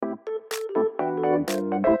Thank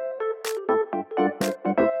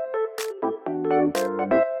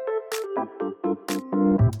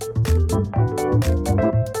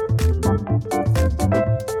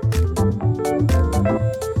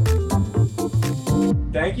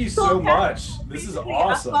you so much. This is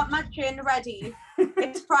awesome. I've got my gin ready.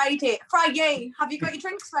 It's Friday. Friday. Have you got your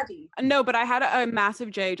drinks ready? No, but I had a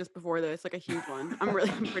massive J just before this, like a huge one. I'm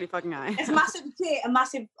pretty fucking high. It's massive J, a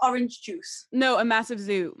massive orange juice. No, a massive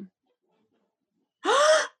zoo.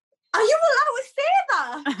 Are you allowed to say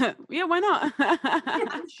that? Yeah, why not?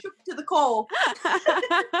 I'm shook to the core.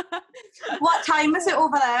 What time is it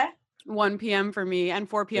over there? 1 p.m. for me and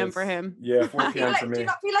 4 p.m. for him. Yeah, 4 p.m. for me. Do you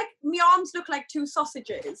not feel like my arms look like two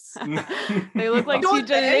sausages? They look like two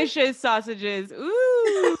delicious sausages.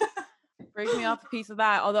 Ooh. Break me off a piece of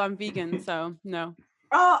that, although I'm vegan, so no.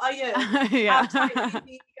 Oh, are you? Yeah. I've tried to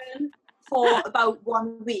be vegan for about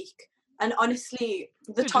 1 week. And honestly,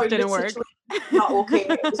 the toilet didn't work. situation was not okay.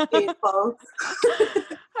 It was painful.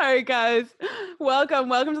 All right, guys. Welcome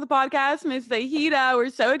to the podcast, Miss Zahida. We're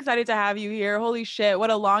so excited to have you here. Holy shit, what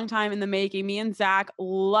a long time in the making. Me and Zach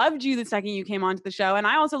loved you the second you came onto the show. And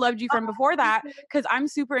I also loved you from before that because I'm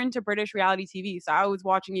super into British reality TV. So I was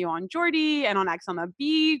watching you on Geordie and on X on the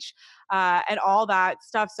Beach and all that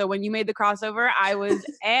stuff. So when you made the crossover, I was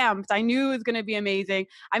amped. I knew it was going to be amazing.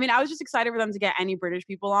 I mean, I was just excited for them to get any British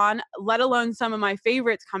people on, let alone some of my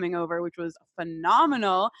favorites coming over, which was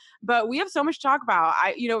phenomenal. But we have so much to talk about.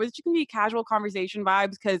 It's just going to be casual conversation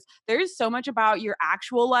vibes because there's so much about your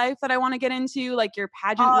actual life that I want to get into, like your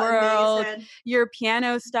pageant world, amazing. Your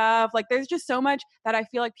piano stuff. Like there's just so much that I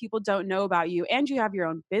feel like people don't know about you. And you have your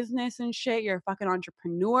own business and shit. You're a fucking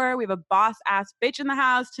entrepreneur. We have a boss ass bitch in the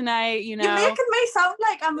house tonight, you know. You're making me sound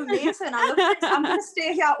like I'm amazing. I love this. I'm going to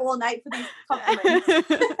stay here all night for these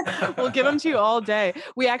compliments. We'll give them to you all day.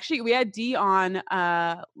 We had Dee on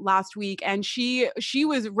last week and she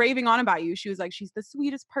was raving on about you. She was like, she's the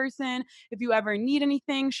sweetest person. If you ever need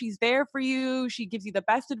anything, she's there for you. She gives you the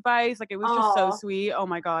best advice. Like it was just so sweet. Oh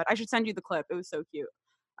my God. I should send you the clip. It was so cute.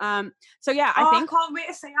 I can't wait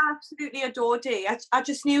to say I absolutely adore Dee. I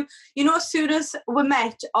just knew, as soon as we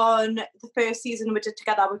met on the first season we did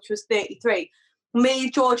together, which was 33,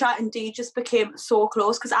 me, Georgia and Dee just became so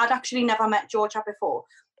close because I'd actually never met Georgia before.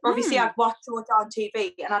 Obviously, I'd watched Georgia on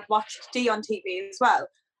TV and I'd watched Dee on TV as well.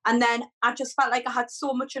 And then I just felt like I had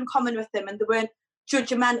so much in common with them and they weren't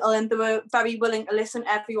judgmental and they were very willing to listen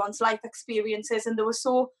to everyone's life experiences and they were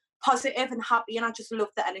so positive and happy and I just love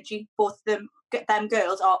the energy. Both them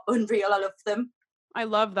girls are unreal. I love them. I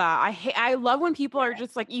love that. I love when people are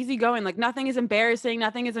just like easygoing, like nothing is embarrassing,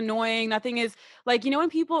 nothing is annoying, nothing is like,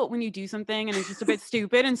 when you do something and it's just a bit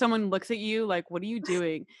stupid and someone looks at you like, what are you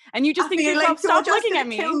doing? And you just think to yourself, stop looking at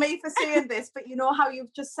me. Kill me for saying this, but you know how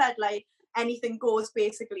you've just said like anything goes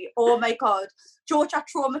basically. Oh my God. Georgia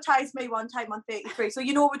traumatized me one time on 33. So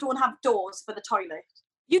we don't have doors for the toilet.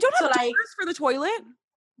 You don't have doors for the toilet?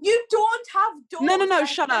 You don't have doors. No, like,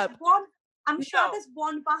 shut up. I'm sure there's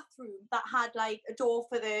one bathroom that had like a door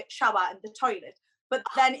for the shower and the toilet. But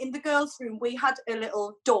then in the girls' room, we had a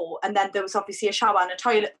little door and then there was obviously a shower and a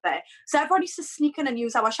toilet there. So everyone used to sneak in and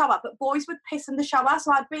use our shower, but boys would piss in the shower.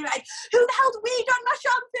 So I'd be like, who the hell's weed on my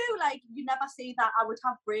shampoo? Like, you never see that. I would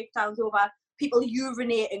have breakdowns over people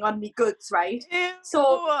urinating on me goods, right? Ew.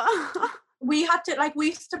 So we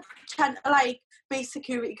used to pretend to like be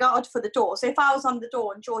security guard for the door. So if I was on the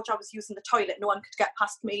door and Georgia was using the toilet, no one could get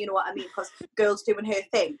past me, you know what I mean? Because girls doing her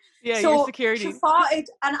thing. Yeah, so your security. She farted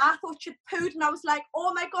and I thought she'd pooed and I was like,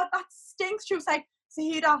 oh my God, that stinks. She was like,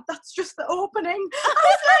 Zahida, that's just the opening. I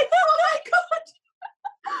was like, oh my God.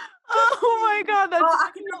 Oh my God, that's I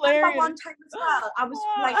can hilarious. remember one time as well. I was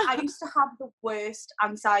like, I used to have the worst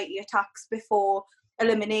anxiety attacks before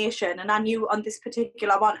elimination and I knew on this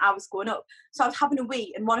particular one I was going up, so I was having a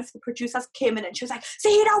wee and one of the producers came in and she was like,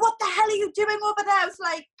 Zahida, what the hell are you doing over there? I was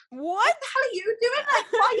like, what the hell are you doing?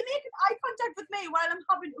 Like, why are you making eye contact with me while I'm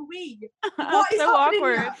having a wee? What is so happening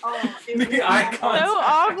awkward. here? So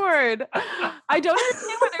awkward. I don't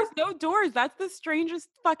understand why there's no doors. That's the strangest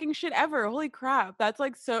fucking shit ever. Holy crap. That's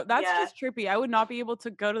just trippy. I would not be able to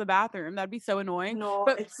go to the bathroom. That'd be so annoying. No,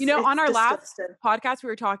 but it's on our disgusting. last podcast we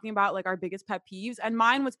were talking about like our biggest pet peeves and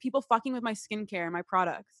mine was people fucking with my skincare and my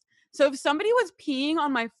products. So if somebody was peeing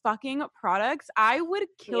on my fucking products, I would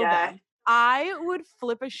kill them. I would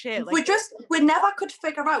flip a shit. Like, we never could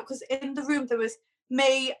figure out because in the room there was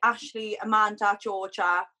me, Ashley, Amanda,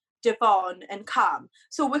 Georgia, Devon and Cam.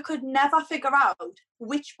 So we could never figure out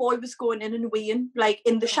which boy was going in and weeing like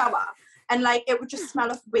in the shower. and like it would just smell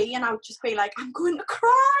of wee, and I would just be like, I'm going to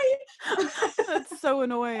cry. That's so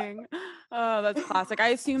annoying. Oh, that's classic. I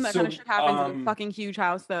assume that kind of shit happens in a fucking huge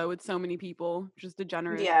house though, with so many people, just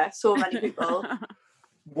degenerate. Yeah, so many people.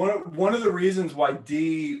 One of the reasons why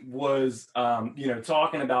Dee was,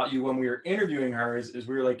 talking about you when we were interviewing her is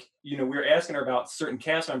we were like, we were asking her about certain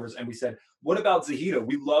cast members, and we said, what about Zahida?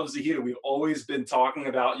 We love Zahida. We've always been talking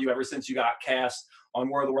about you ever since you got cast on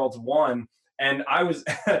War of the Worlds 1. And I was,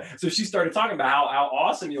 so she started talking about how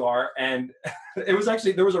awesome you are. And it was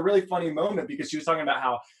actually, there was a really funny moment because she was talking about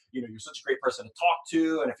how, you're such a great person to talk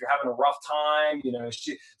to. And if you're having a rough time,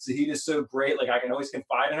 Zahida's so great. Like I can always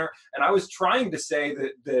confide in her. And I was trying to say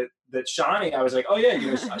that Shani, I was like, oh yeah,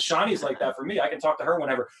 Shani's like that for me. I can talk to her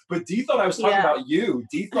whenever. But Dee thought I was talking about you.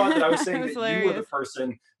 Dee thought that I was saying that hilarious. You were the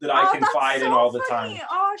person that I confide in all the time.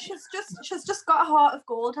 Oh, she's just got a heart of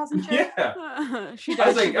gold, hasn't she? Yeah. She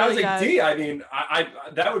does. I was like, Dee, I mean, I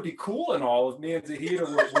that would be cool and all if me and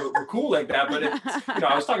Zahida were cool like that. But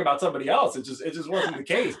I was talking about somebody else. It just wasn't the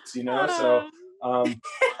case, So,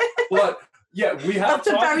 but yeah, we have. That's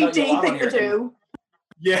a very Dee thing to do.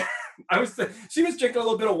 Yeah, she was drinking a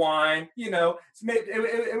little bit of wine. It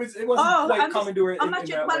wasn't quite coming to her.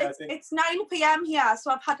 It's 9 p.m. here,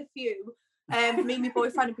 so I've had a few. Me and my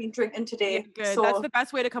boyfriend have been drinking today. Good. So That's the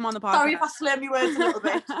best way to come on the podcast. Sorry if I slur my words a little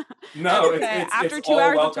bit. No, after it's 2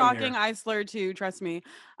 hours of here. talking, I slur too. Trust me.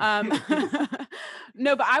 No,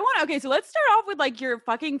 but I want. Okay, so let's start off with like your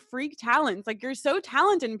fucking freak talents. Like you're so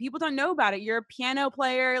talented, and people don't know about it. You're a piano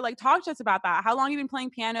player. Like talk to us about that. How long have you been playing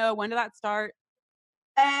piano? When did that start?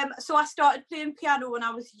 So I started playing piano when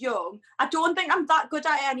I was young. I don't think I'm that good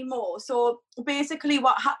at it anymore. So basically,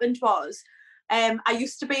 what happened was. I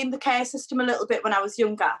used to be in the care system a little bit when I was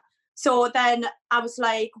younger. So then I was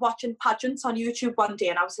like watching pageants on YouTube one day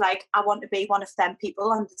and I was like, I want to be one of them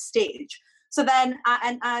people on the stage. So then I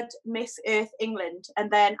entered Miss Earth England and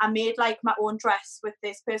then I made like my own dress with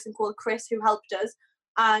this person called Chris who helped us.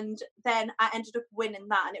 And then I ended up winning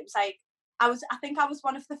that. And it was like, I think I was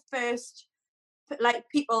one of the first like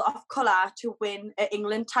people of colour to win an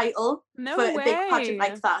England title for a big pageant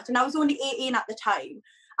like that. And I was only 18 at the time.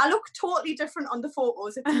 I look totally different on the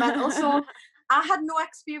photos. It's mental. So I had no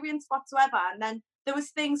experience whatsoever. And then there was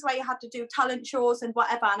things where you had to do talent shows and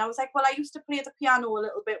whatever. And I was like, well, I used to play the piano a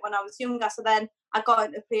little bit when I was younger. So then I got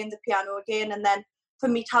into playing the piano again. And then for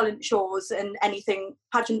me, talent shows and anything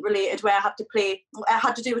pageant related where I had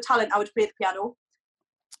to do a talent, I would play the piano.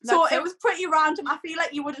 So it was pretty random. I feel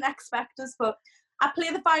like you wouldn't expect us, but I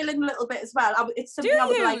play the violin a little bit as well. It's something I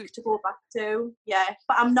would like to go back to. Yeah,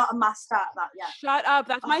 but I'm not a master at that yet. Shut up.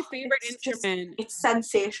 That's my favorite instrument. It's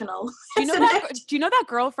sensational. Do you know that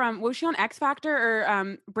girl from, was she on X Factor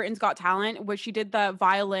or Britain's Got Talent, where she did the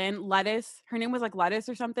violin, Lettuce? Her name was like Lettuce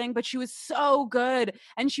or something, but she was so good.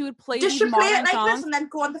 And she would play Does she play it like songs. This and then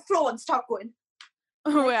go on the floor and start going?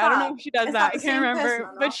 Oh, wait, I don't know if she does that. I can't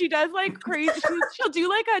remember. But she does like crazy. She'll do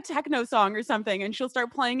like a techno song or something and she'll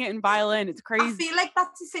start playing it in violin. It's crazy. I feel like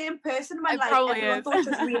that's the same person when like everyone thought she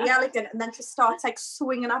was really elegant and then she starts like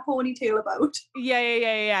swinging her ponytail about.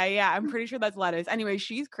 Yeah. I'm pretty sure that's Lettuce. Anyway,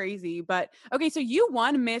 she's crazy. But okay, so you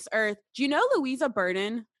won Miss Earth. Do you know Louisa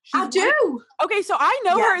Burden? I do. Okay, so I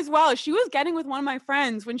know her as well. She was getting with one of my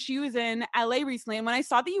friends when she was in LA recently. And when I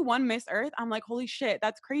saw that you won Miss Earth, I'm like, holy shit,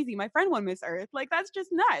 that's crazy. My friend won Miss Earth. Like, that's just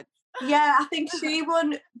nuts. Yeah, I think she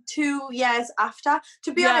won 2 years after.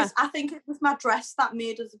 To be honest, I think it was my dress that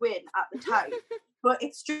made us win at the time. But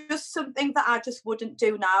it's just something that I just wouldn't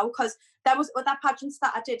do now because there was other pageants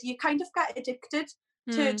that I did. You kind of get addicted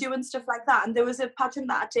to doing stuff like that. And there was a pageant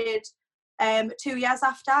that I did 2 years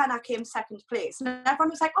after and I came second place and everyone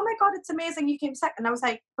was like, oh my god, it's amazing you came second. I was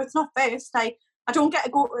like, but it's not first. I don't get to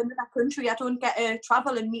go to another country, I don't get to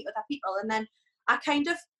travel and meet other people. And then I kind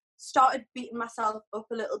of started beating myself up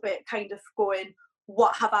a little bit, kind of going,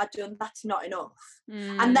 what have I done that's not enough?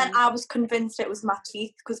 And then I was convinced it was my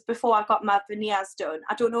teeth because before I got my veneers done,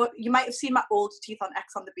 I don't know, you might have seen my old teeth on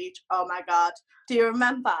X on the Beach. Oh my god, do you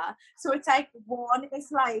remember? So it's like one is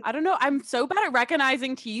like, I don't know, I'm so bad at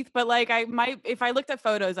recognizing teeth, but like I might, if I looked at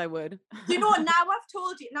photos I would. You know, now I've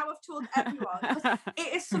told everyone.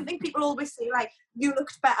 It is something people always say, like, you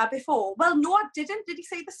looked better before. Well, no, I didn't. Did he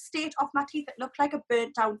say the state of my teeth? It looked like a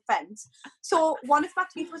burnt down fence. So one of my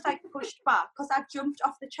teeth was like pushed back because I jumped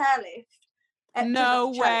off the chairlift.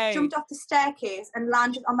 No way. Jumped off the staircase and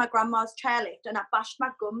landed on my grandma's chairlift and I bashed my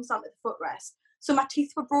gums onto the footrest. So my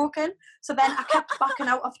teeth were broken. So then I kept backing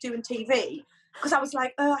out of doing TV because I was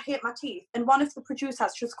like, oh, I hate my teeth. And one of the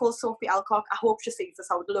producers, she was called Sophie Alcock. I hope she sees this.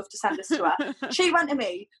 I would love to send this to her. She went to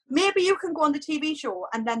me, maybe you can go on the TV show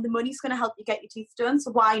and then the money's going to help you get your teeth done.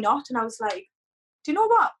 So why not? And I was like, do you know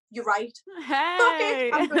what? You're right. Hey,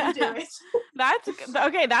 Okay, I'm going to do it. that's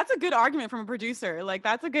okay. That's a good argument from a producer. Like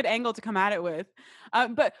that's a good angle to come at it with.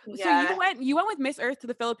 But so Yeah. you went with Miss Earth to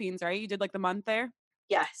the Philippines, right? You did like the month there.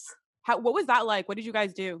 Yes. What was that like? What did you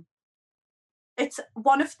guys do? It's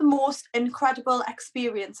one of the most incredible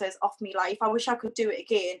experiences of my life. I wish I could do it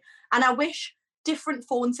again. And I wish different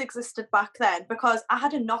phones existed back then, because I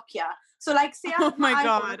had a Nokia. So like, say I had my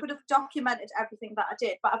iPhone, I could have documented everything that I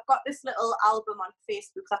did. But I've got this little album on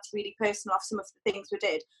Facebook that's really personal of some of the things we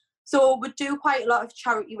did. So we do quite a lot of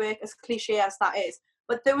charity work, as cliche as that is.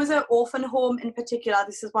 But there was an orphan home in particular.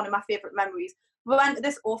 This is one of my favourite memories. We went to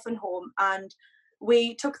this orphan home and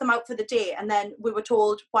we took them out for the day, and then we were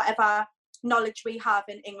told whatever knowledge we have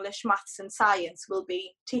in English, maths and science we'll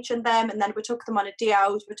be teaching them. And then we took them on a day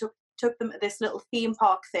out. We took them to this little theme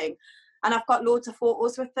park thing, and I've got loads of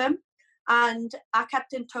photos with them, and I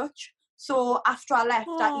kept in touch. So after I left,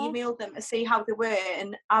 I emailed them to see how they were,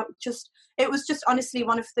 and it was just honestly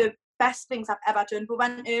one of the best things I've ever done. We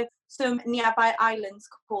went to some nearby islands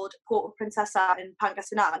called Puerto Princesa in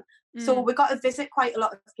Pangasinan. So we got to visit quite a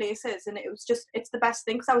lot of places, and it's the best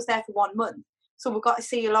thing, because I was there for 1 month. So we got to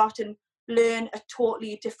see a lot and learn a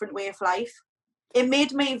totally different way of life. It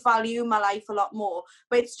made me value my life a lot more.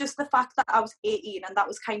 But it's just the fact that I was 18, and that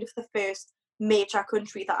was kind of the first major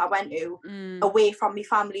country that I went to away from my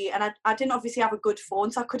family. And I didn't obviously have a good phone,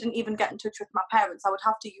 so I couldn't even get in touch with my parents. I would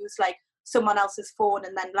have to use like someone else's phone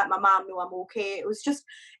and then let my mom know I'm okay. It was just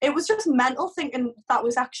mental thinking that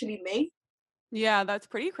was actually me. Yeah, that's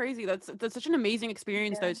pretty crazy. That's such an amazing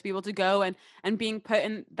experience though, to be able to go and being put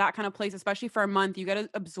in that kind of place, especially for a month. You got to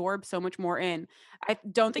absorb so much more in. I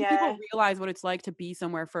don't think people realize what it's like to be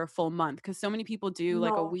somewhere for a full month, because so many people do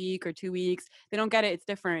like a week or 2 weeks. They don't get it. It's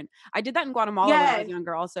different. I did that in Guatemala when I was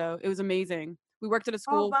younger also. It was amazing. We worked at a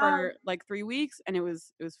school for like 3 weeks, and it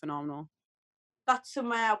was phenomenal. That's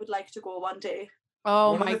somewhere I would like to go one day.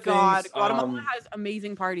 Oh my God. Guatemala has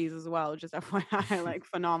amazing parties as well. Just FYI, like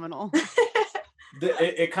phenomenal.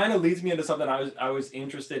 It kind of leads me into something I was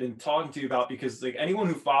interested in talking to you about, because like anyone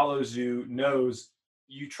who follows you knows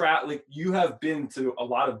you have been to a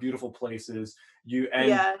lot of beautiful places.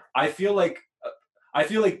 I feel like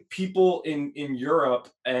people in Europe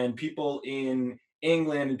and people in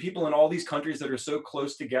England and people in all these countries that are so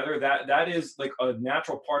close together, that is like a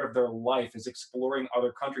natural part of their life, is exploring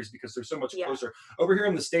other countries, because they're so much closer. Over here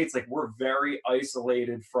in the States, like we're very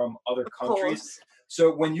isolated from other countries.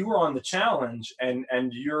 So when you were on the challenge and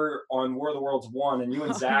you're on War of the Worlds 1, and you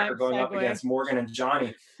and Zach are going up against Morgan and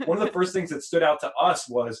Johnny, one of the first things that stood out to us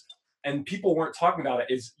was, and people weren't talking about it,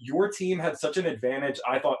 is your team had such an advantage,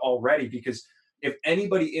 I thought, already, because if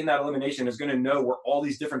anybody in that elimination is going to know where all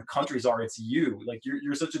these different countries are, it's you. Like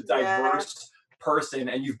you're such a diverse person,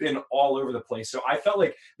 and you've been all over the place. So I felt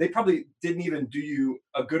like they probably didn't even do you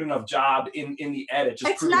a good enough job in the edit.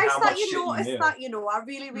 Just it's nice that you noticed that. I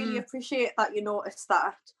really appreciate that you noticed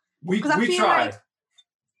that. We tried.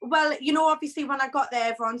 Well, obviously when I got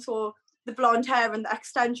there, everyone saw the blonde hair and the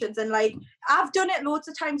extensions, and like I've done it loads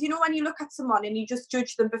of times. When you look at someone and you just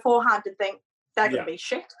judge them beforehand and think they're gonna be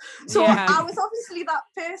shit. So I was obviously that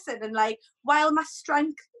person, and like while my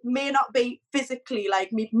strength may not be physically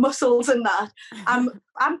like me muscles and that,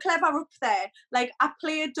 I'm clever up there. Like I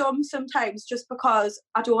play dumb sometimes just because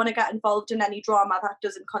I don't want to get involved in any drama that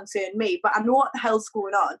doesn't concern me, but I know what the hell's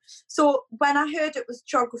going on. So when I heard it was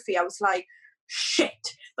geography, I was like,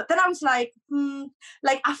 shit. But then I was like,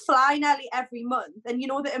 like I fly nearly every month, and the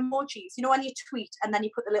emojis, when you tweet and then you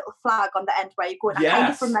put the little flag on the end where you're going, I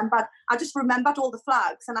just remembered all the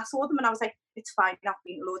flags, and I saw them and I was like, it's fine, I've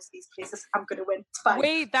been to loads of these places, I'm gonna win, it's fine.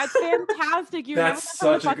 Wait, that's fantastic. You remember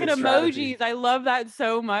the fucking emojis. I love that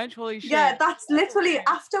so much. Holy shit. Yeah, that's literally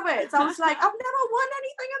afterwards I was like, I've never won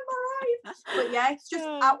anything in my life. But yeah, it's just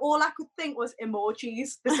all I could think was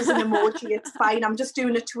emojis. This is an emoji, it's fine, I'm just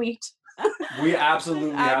doing a tweet. We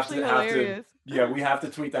absolutely have to we have to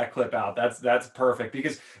tweet that clip out. That's perfect,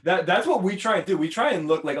 because that's what we try and do. We try and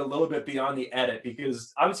look like a little bit beyond the edit,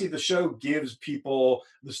 because obviously the show gives people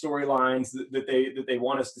the storylines that they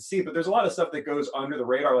want us to see, but there's a lot of stuff that goes under the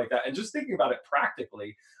radar like that. And just thinking about it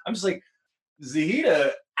practically, I'm just like,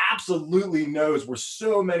 Zahida absolutely knows where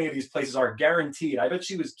so many of these places are, guaranteed. I bet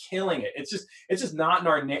she was killing it. It's just not in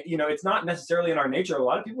our it's not necessarily in our nature. A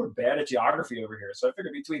lot of people are bad at geography over here. So I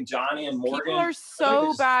figured between Johnny and Morgan, people are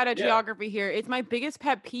so bad at geography here. It's my biggest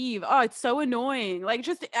pet peeve. Oh, it's so annoying. Like,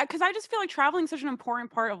 just because I just feel like traveling is such an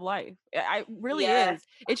important part of life. It really is.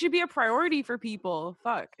 It should be a priority for people.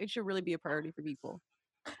 Fuck, it should really be a priority for people.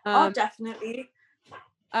 Oh, definitely.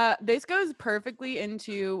 This goes perfectly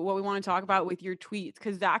into what we want to talk about with your tweets,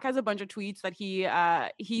 because Zach has a bunch of tweets that he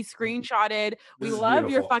screenshotted. We This is love your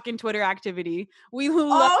beautiful. fucking Twitter activity. We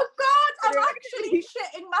love. Oh God, I'm Twitter actually activity.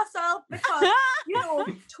 shitting myself because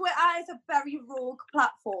Twitter is a very rogue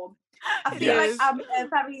platform. I feel like is. I'm a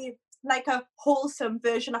very a wholesome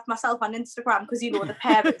version of myself on Instagram because the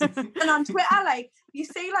parents. And on Twitter, you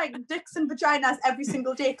see dicks and vaginas every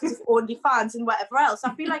single day because of OnlyFans and whatever else.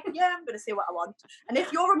 I feel like I'm gonna say what I want. And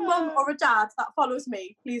if you're a mum or a dad that follows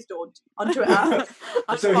me, please don't on Twitter.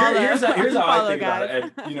 So here's how I think about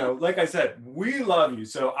it. And like I said, we love you.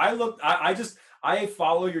 So I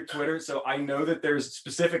follow your Twitter, so I know that there's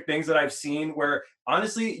specific things that I've seen where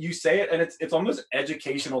honestly you say it and it's almost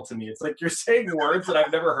educational to me. It's like you're saying words that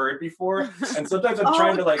I've never heard before, and sometimes I'm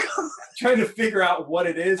trying to figure out what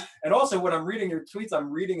it is. And also when I'm reading your tweets, I'm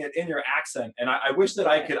reading it in your accent, and I wish that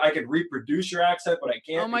I could reproduce your accent, but I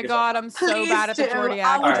can't. Oh my God, I'm so bad at the Geordie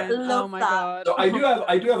accent. Oh my God. So I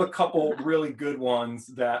do have a couple really good ones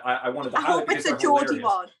that I wanted to highlight. I hope it's a Geordie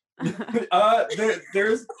one.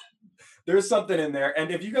 There's something in there.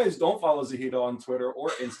 And if you guys don't follow Zahida on Twitter or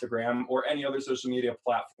Instagram or any other social media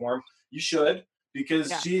platform, you should,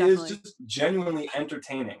 because she is just genuinely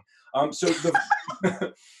entertaining. So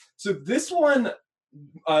this one,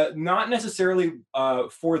 not necessarily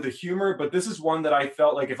for the humor, but this is one that I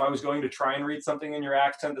felt like if I was going to try and read something in your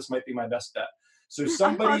accent, this might be my best bet. So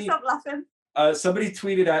somebody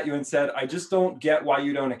tweeted at you and said, "I just don't get why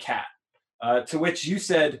you don't a cat." To which you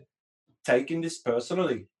said, "Taking this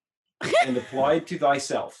personally and applied to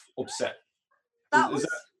thyself, upset." That was a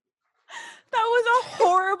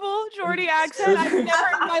horrible Geordie accent. I've never in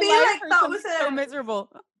my life heard something so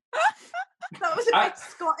miserable. That was a bit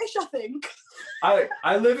Scottish, I think.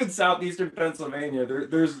 I live in southeastern Pennsylvania.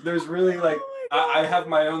 There's really I have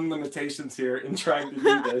my own limitations here in trying to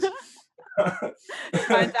do this.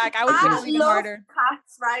 Zach, I love harder.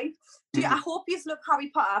 Cats, right? I hope you look Harry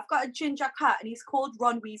Potter. I've got a ginger cat and he's called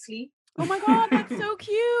Ron Weasley. Oh my God, that's so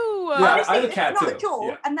cute. Yeah, honestly, I have a cat it's not too. A joke.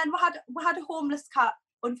 Yeah. And then we had a homeless cat.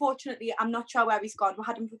 Unfortunately, I'm not sure where he's gone. We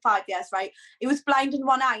had him for 5 years, right? He was blind in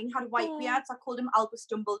one eye and had a white beard, so I called him Albus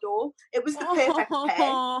Dumbledore. It was the perfect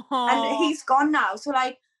pair. And he's gone now. So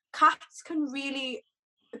cats can really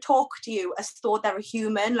talk to you as though they're a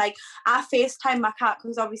human. I FaceTime my cat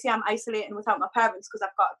because obviously I'm isolating without my parents because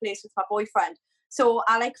I've got a place with my boyfriend. So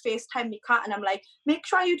I FaceTime my cat and I'm like, make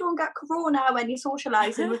sure you don't get corona when you're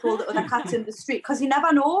socialising with all the other cats in the street because you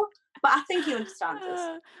never know. But I think he understands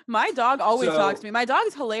this. My dog always talks to me. My dog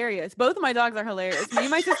is hilarious. Both of my dogs are hilarious. Me and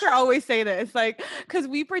my sister always say this, because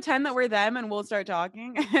we pretend that we're them and we'll start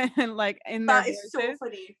talking and in their voices. That is so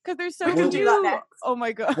funny. Because they're so cute. Do that next. Oh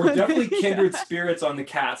my God. We're definitely kindred spirits on the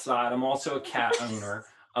cat side. I'm also a cat owner.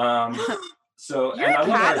 So you're a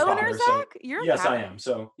cat owner, Zach? You're a yes, cat I am.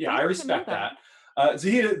 So yeah, I respect that.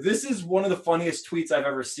 Zahida, this is one of the funniest tweets I've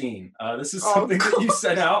ever seen. This is something that you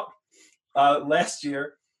sent out last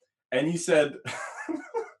year. And you said,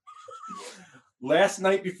 "Last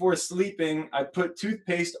night before sleeping, I put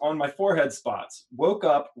toothpaste on my forehead spots. Woke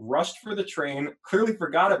up, rushed for the train, clearly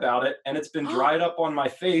forgot about it, and it's been dried up on my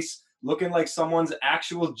face, looking like someone's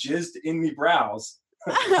actual jizzed in me brows.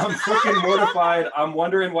 I'm fucking mortified. I'm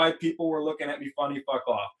wondering why people were looking at me funny. Fuck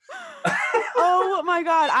off." Oh my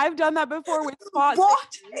God, I've done that before with spots. What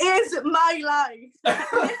is my life?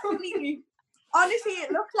 Literally. Honestly,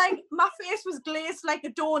 it looked like my face was glazed like a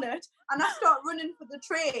donut, and I start running for the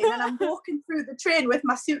train, and I'm walking through the train with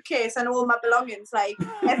my suitcase and all my belongings,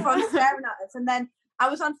 everyone's staring at us. And then I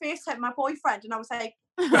was on FaceTime with my boyfriend, and I was like,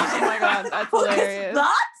 "Oh my God, that's hilarious!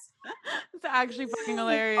 It's actually fucking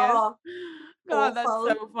hilarious." Oh, God, that's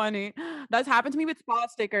so funny. That's happened to me with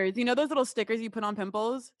spot stickers. You know those little stickers you put on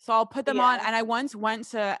pimples? So I'll put them on, and I once went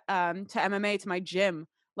to MMA, to my gym,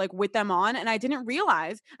 with them on, and I didn't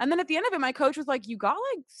realize. And then at the end of it, my coach was like, "You got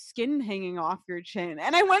skin hanging off your chin."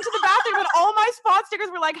 And I went to the bathroom and all my spot stickers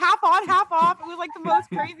were half on, half off. It was the most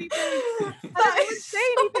crazy thing. I didn't say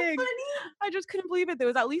anything. Funny. I just couldn't believe it. There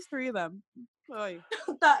was at least 3 of them. Oy.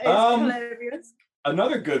 That is hilarious.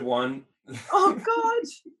 Another good one. Oh God.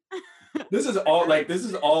 This is all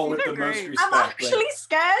with the most respect. I'm actually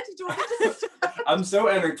scared. Do you want me to I'm so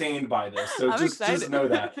entertained by this. So just know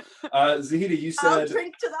that. Zahida, you said, I'll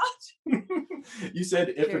drink to that. You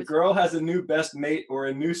said if a girl has a new best mate or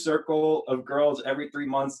a new circle of girls every 3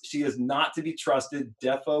 months, she is not to be trusted.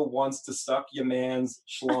 Defo wants to suck your man's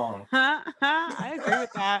schlong. I agree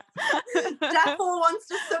with that. Defo wants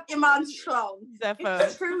to suck your man's schlong. Defo.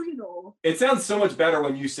 It's true, you know. It sounds so much better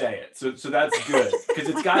when you say it. So that's good because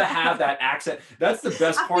it's got to have that accent. That's the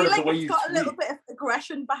best part of the way you tweet. I feel like it's got a little bit of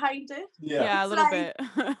aggression behind it. Yeah, a little bit.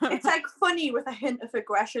 It's like funny with a hint of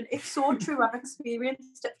aggression. It's so true. I've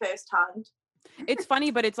experienced it firsthand. It's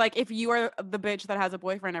funny, but it's like, if you are the bitch that has a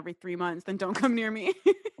boyfriend every 3 months, then don't come near me.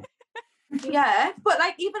 Yeah, but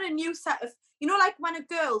like even a new set of, you know, like when a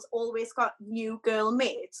girl's always got new girl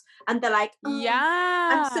mates and they're like,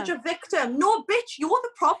 I'm such a victim. No, bitch, you're the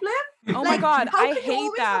problem. Oh my God, how I can you hate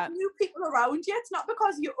always that. have new people around you? It's not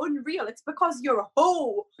because you're unreal. It's because you're a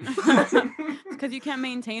hoe. Because you can't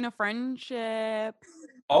maintain a friendship.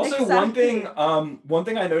 Also, Exactly. one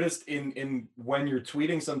thing I noticed in when you're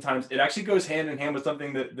tweeting, sometimes it actually goes hand in hand with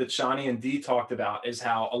something that Shani and Dee talked about, is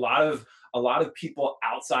how a lot of people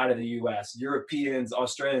outside of the U.S., Europeans,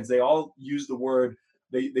 Australians, they all use the word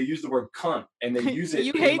they use the word cunt, and they use it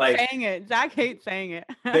You in hate like saying it. Zach hates saying it.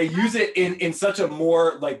 they use it in such a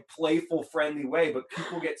more like playful, friendly way, but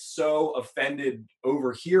people get so offended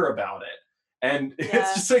over here about it. And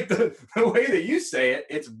it's just like the way that you say it,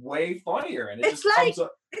 it's way funnier, and it It's just like, comes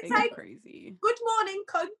up. it's like crazy. Good morning,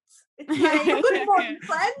 cunts. It's like good morning,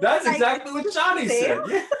 friends. That's like, exactly what Johnny said.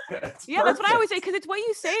 Yeah, yeah, that's what I always say, because it's what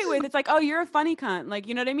you say it with. It's like, oh, you're a funny cunt. Like,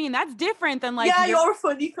 you know what I mean? That's different than like, yeah, you're a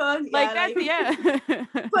funny cunt. Like, yeah, that's, yeah.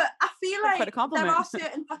 But I feel Quite a like compliment. there are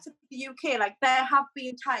certain parts of the UK, like there have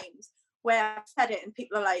been times where I've said it and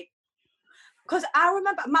people are like, because I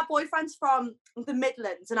remember my boyfriend's from the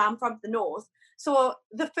Midlands and I'm from the North. So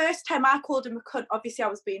the first time I called him a cunt, obviously I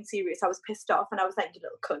was being serious. I was pissed off and I was like, you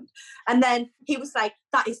little cunt. And then he was like,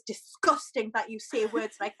 that is disgusting that you say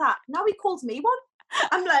words like that. Now he calls me one.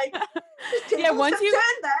 I'm like, yeah, once you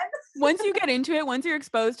then. get into it, once you're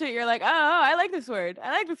exposed to it, you're like, oh, I like this word.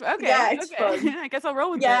 I like this word. Okay, Yeah, it's okay. fun. I guess I'll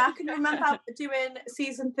roll with it. Yeah, I can remember doing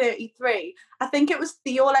season 33. I think it was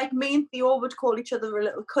Theo, like me and Theo would call each other a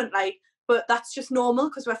little cunt, like, but that's just normal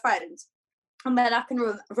because we're friends. And then I can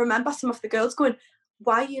remember some of the girls going,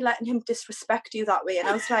 why are you letting him disrespect you that way? And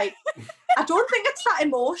I was like, I don't think it's that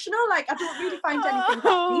emotional. Like, I don't really find anything that deep.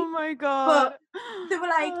 Oh my God. But they were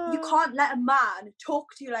like, you can't let a man talk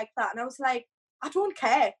to you like that. And I was like, I don't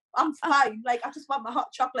care. I'm fine. Like, I just want my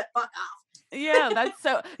hot chocolate back off. Yeah, that's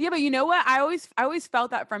so, yeah, but you know what? I always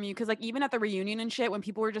felt that from you, because like even at the reunion and shit, when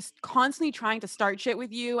people were just constantly trying to start shit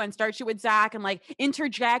with you and start shit with Zach and like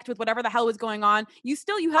interject with whatever the hell was going on, you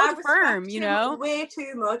held firm, you know? Way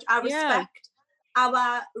too much. I respect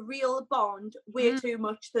our real bond way too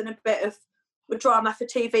much than a bit of drama for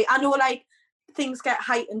TV. I know, like, things get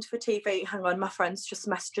heightened for TV. Hang on, my friend's just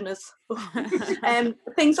messaging us.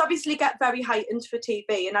 Things obviously get very heightened for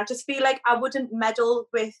TV, and I just feel like I wouldn't meddle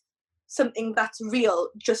with something that's real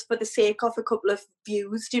just for the sake of a couple of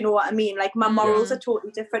views. Do you know what I mean? Like, my morals are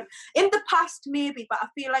totally different. In the past, maybe, but I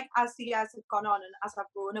feel like as the years have gone on and as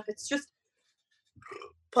I've grown up, it's just,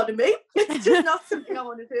 pardon me, it's just not something I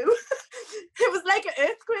want to do. It was like an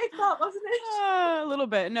earthquake, that, wasn't it? A little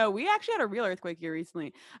bit. No, we actually had a real earthquake here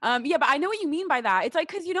recently. Yeah, but I know what you mean by that. It's like,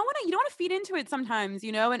 because you don't want to feed into it sometimes,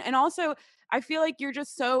 you know, and also I feel like you're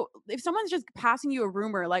just so, if someone's just passing you a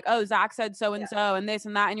rumor like, oh, Zach said so and so and this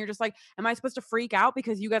and that, and you're just like, am I supposed to freak out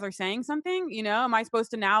because you guys are saying something? You know, am I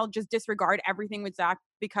supposed to now just disregard everything with Zach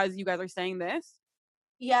because you guys are saying this?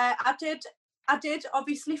 Yeah, I did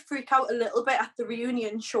obviously freak out a little bit at the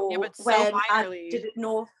reunion show but so when minorly. I didn't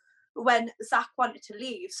know when Zach wanted to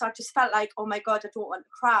leave. So I just felt like, oh my God, I don't want to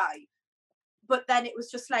cry. But then it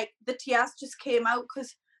was just like the tears just came out,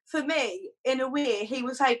 because for me, in a way, he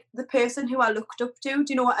was like the person who I looked up to. Do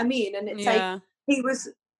you know what I mean? And it's like, he was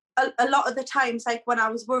a lot of the times, like when I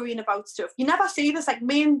was worrying about stuff, you never see this, like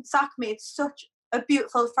me and Zach made such a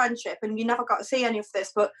beautiful friendship and you never got to see any of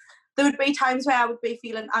this, but there would be times where I would be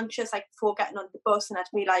feeling anxious, like before getting on the bus, and I'd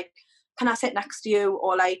be like, can I sit next to you?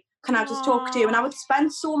 Or like, can I just talk to you? And I would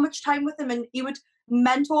spend so much time with him, and he would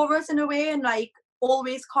mentor us in a way and like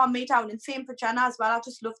always calm me down. And same for Jenna as well. I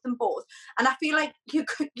just loved them both. And I feel like you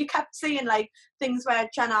kept seeing like things where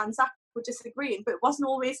Jenna and Zach were disagreeing, but it wasn't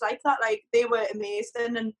always like that. Like, they were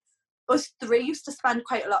amazing, and us three used to spend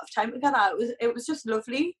quite a lot of time together. It was just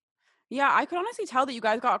lovely. Yeah, I could honestly tell that you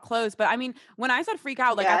guys got close. But I mean, when I said freak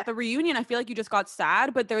out, like at the reunion, I feel like you just got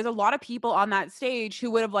sad. But there's a lot of people on that stage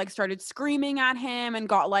who would have like started screaming at him and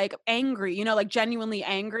got like angry, you know, like genuinely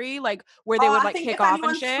angry, like where they would like kick off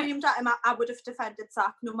and shit. If anyone screamed at him, I would have defended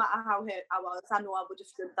Zach, no matter how hurt I was. I know I would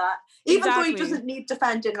have done that. Even though he doesn't need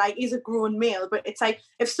defending, like, he's a grown male. But it's like,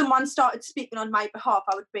 if someone started speaking on my behalf,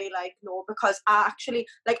 I would be like, no, because I actually,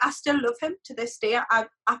 like, I still love him to this day. I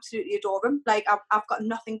absolutely adore him. Like, I've got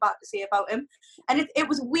nothing bad to say about him. And it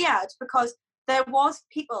was weird because there was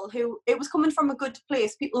people who, it was coming from a good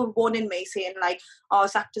place, people were warning me saying like, oh,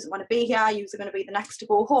 Zach doesn't want to be here, you're going to be the next to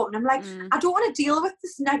go home. And I'm like, I don't want to deal with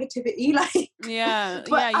this negativity. Like, yeah,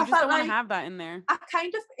 but you I just don't want like, to have that in there. I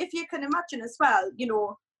kind of, if you can imagine as well, you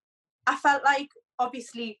know, I felt like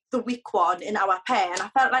obviously the weak one in our pair, and I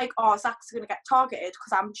felt like, oh, Zach's going to get targeted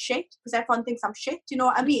because I'm shit, because everyone thinks I'm shit, you know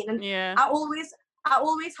what I mean? And I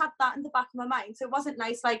always had that in the back of my mind. So it wasn't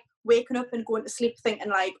nice, like, waking up and going to sleep thinking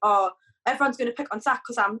like, oh, everyone's going to pick on Zach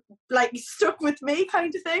because I'm like stuck with me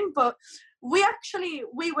kind of thing. But we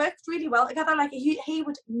worked really well together. Like, he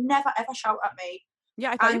would never ever shout at me.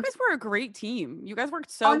 Yeah, I thought you guys were a great team. You guys worked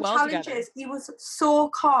so well challenges, together. He was so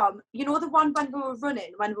calm. You know, the one when we were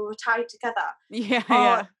running, when we were tied together?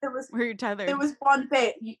 Yeah. Were you tethered? There was one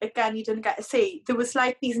bit, again, you didn't get to see. There was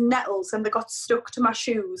like these nettles and they got stuck to my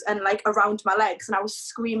shoes and like around my legs, and I was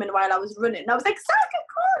screaming while I was running. And I was like, Zach,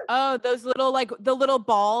 oh, those little, like, the little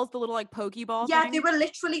balls, the little, like, pokeball Yeah, things? They were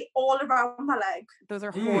literally all around my leg. Those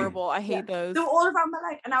are horrible. I hate those. They were all around my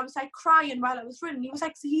leg, and I was like crying while I was running. He was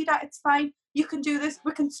like, Zahida, it's fine. You can do this.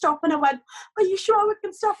 We can stop. And I went, are you sure we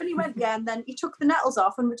can stop? And he went, yeah. And then he took the nettles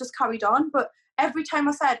off and we just carried on. But every time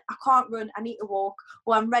I said, I can't run, I need to walk,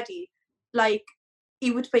 or I'm ready, like,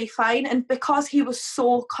 he would be fine. And because he was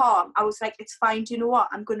so calm, I was like, it's fine. Do you know what?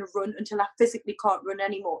 I'm going to run until I physically can't run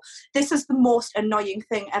anymore. This is the most annoying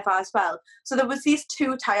thing ever as well. So there was these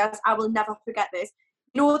 2 tires. I will never forget this.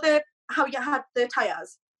 You know how you had the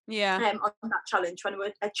tires? Yeah. On that challenge when we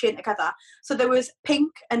were chained together. So there was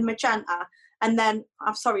pink and magenta, and then,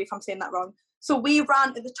 I'm sorry if I'm saying that wrong. So we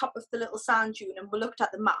ran to the top of the little sand dune and we looked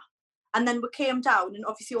at the map. And then we came down and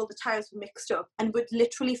obviously all the tyres were mixed up and we'd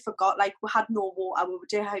literally forgot, like, we had no water, we were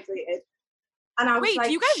dehydrated. And I was Wait, like,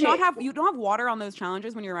 do you guys shit. you don't have water on those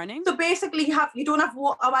challenges when you're running? So basically you don't have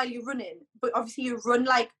water while you're running, but obviously you run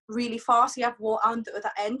like really fast, so you have water on the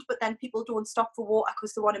other end, but then people don't stop for water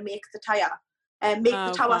because they want to make the tyre.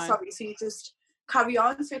 The tower, sorry, so you just carry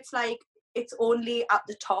on. So it's like, it's only at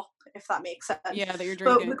the top, if that makes sense. Yeah, that you're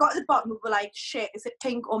drinking. But we got to the bottom, we were like, shit, is it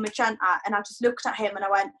pink or magenta? And I just looked at him and I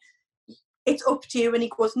went, it's up to you. And he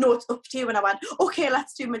goes, no, it's up to you. And I went, okay,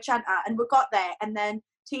 let's do magenta. And we got there, and then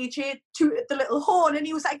TJ tooted the little horn and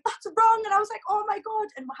he was like, that's wrong. And I was like, oh my God.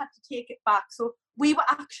 And we had to take it back. So we were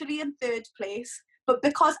actually in 3rd place, but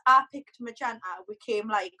because I picked magenta, we came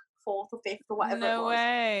like 4th or 5th or whatever it was. No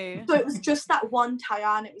way. So it was just that one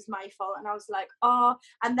tire and it was my fault. And I was like, oh.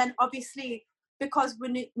 And then obviously, because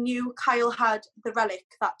we knew Kyle had the relic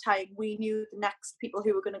that time, we knew the next people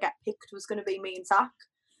who were going to get picked was going to be me and Zach.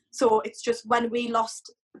 So it's just when we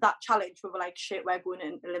lost that challenge, we were like, shit, we're going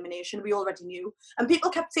in elimination. We already knew. And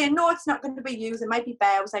people kept saying, no, it's not going to be you. It might be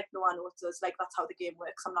Bear. I was like, no, I know it's us. Like, that's how the game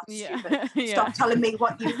works. I'm not stupid. Stop telling me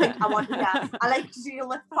what you think I want to hear. I like to deal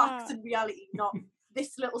with facts and reality, not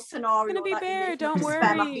this little scenario. It's gonna be Bear. Don't worry.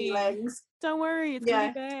 Don't worry. It's gonna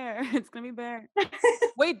be Bear. It's gonna be Bear.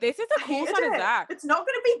 Wait, this is a cool side of Zach. It's not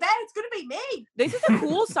gonna be Bear. It's gonna be me. This is a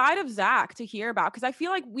cool side of Zach to hear about, because I feel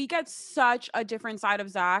like we get such a different side of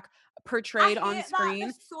Zach portrayed on screen.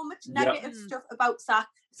 There's so much negative stuff about Zach.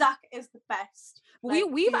 Zach is the best.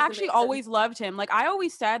 We've actually always loved him. Like, I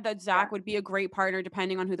always said that Zach would be a great partner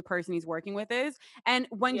depending on who the person he's working with is. And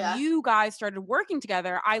when you guys started working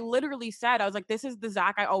together, I literally said, I was like, this is the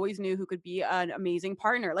Zach I always knew who could be an amazing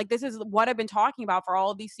partner. Like, this is what I've been talking about for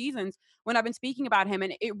all of these seasons when I've been speaking about him.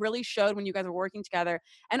 And it really showed when you guys were working together.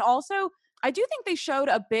 And also, I do think they showed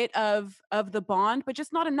a bit of the bond, but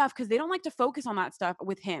just not enough, because they don't like to focus on that stuff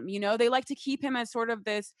with him. You know, they like to keep him as sort of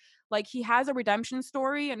this, like, he has a redemption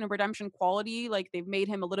story and a redemption quality. Like, they've made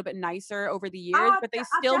him a little bit nicer over the years, but they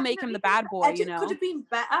still make him the bad boy, you know? It could have been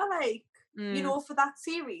better, like, you know, for that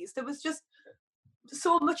series. There was just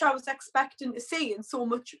so much I was expecting to see and so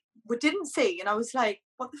much we didn't see. And I was like,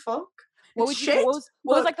 what the fuck? What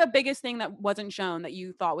was like the biggest thing that wasn't shown that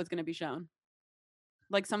you thought was going to be shown?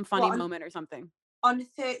 Like some funny moment or something. On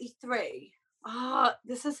 33.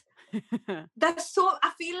 This is there's so,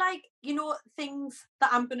 I feel like, you know, things that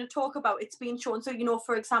I'm going to talk about, it's been shown. So, you know,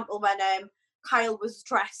 for example, when Kyle was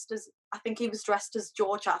dressed as, I think he was dressed as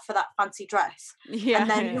Georgia for that fancy dress. And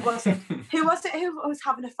then who was it who was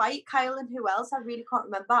having a fight? Kyle and who else? I really can't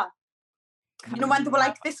remember. You know, when they were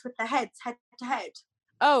like this with their heads, head to head.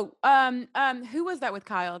 Oh, who was that with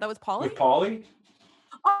Kyle? That was Pauly? With Pauly?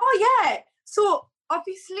 Oh yeah. So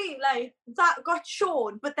obviously, like, that got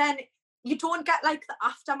shown, but then you don't get like the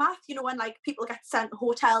aftermath, you know, when like people get sent to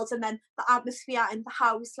hotels and then the atmosphere in the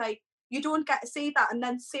house, like, you don't get to see that. And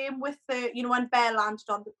then same with the, you know, when Bear landed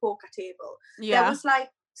on the poker table, there was like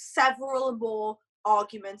several more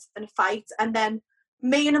arguments and fights. And then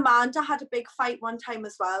me and Amanda had a big fight one time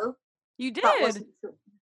as well. You did?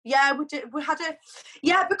 Yeah, we did. We had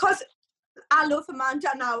because I love Amanda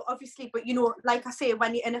now, obviously, but you know, like I say,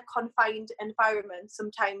 when you're in a confined environment,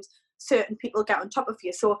 sometimes certain people get on top of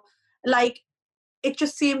you. So, like, it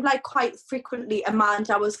just seemed like quite frequently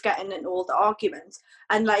Amanda was getting in all the arguments,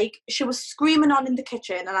 and like she was screaming on in the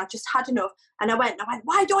kitchen, and I just had enough. And I went,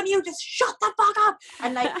 why don't you just shut the fuck up?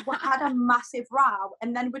 And like we had a massive row,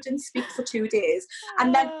 and then we didn't speak for 2 days.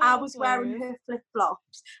 And then I was wearing her flip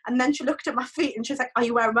flops, and then she looked at my feet and she was like, "Are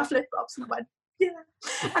you wearing my flip flops?" And I went, "Yeah."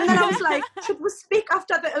 And then I was like, "Should we speak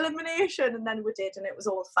after the elimination?" And then we did, and it was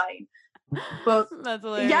all fine. But that's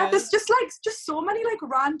hilarious. Yeah, there's just so many like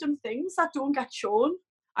random things that don't get shown.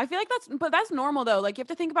 I feel like that's normal though. Like you have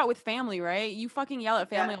to think about with family, right? You fucking yell at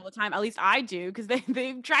family all the time. At least I do, because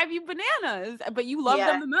they drive you bananas, but you love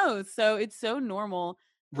them the most. So it's so normal.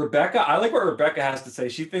 Rebecca, I like what Rebecca has to say.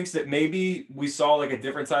 She thinks that maybe we saw like a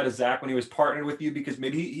different side of Zach when he was partnered with you, because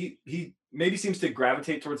maybe he maybe seems to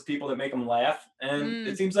gravitate towards people that make him laugh. And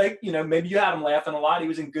it seems like, you know, maybe you had him laughing a lot. He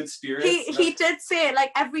was in good spirits. He did say,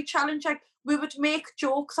 like, every challenge, like, we would make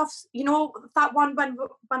jokes of, you know, that one when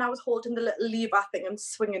I was holding the little lever thing and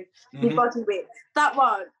swinging my body weight. That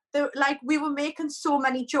one. Like, we were making so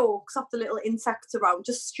many jokes of the little insects around,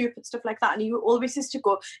 just stupid stuff like that. And he always used to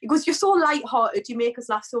go, he goes, "You're so lighthearted, you make us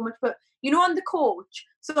laugh so much." But, you know, on the coach,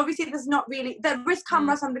 so obviously there is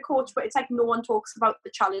cameras on the coach, but it's like no one talks about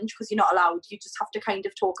the challenge because you're not allowed. You just have to kind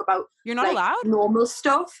of talk about, you're not allowed? Normal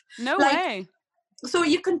stuff. No way. So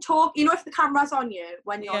you can talk, you know, if the camera's on you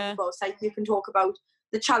when you're on the bus, like, you can talk about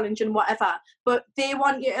the challenge and whatever, but they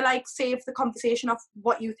want you to like save the conversation of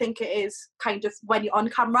what you think it is kind of when you're on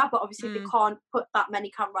camera, but obviously they can't put that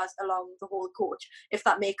many cameras along the whole coach, if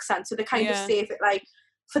that makes sense. So they kind of save it like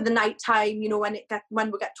for the night time, you know, when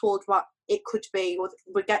we get told what it could be, or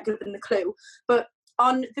we get given the clue. But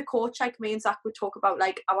on the coach, like, me and Zach would talk about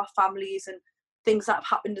like our families and things that have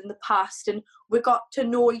happened in the past, and we got to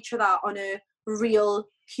know each other on a real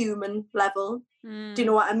human level. Do you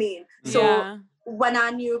know what I mean? So when I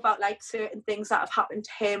knew about like certain things that have happened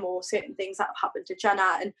to him, or certain things that have happened to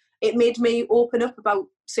Jenna, and it made me open up about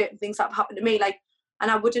certain things that have happened to me, like, and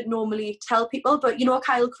I wouldn't normally tell people. But you know,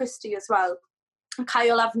 Kyle Christie as well.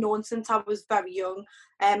 Kyle I've known since I was very young.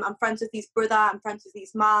 I'm friends with his brother, I'm friends with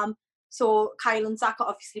his mum. So Kyle and Zach are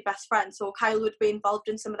obviously best friends. So Kyle would be involved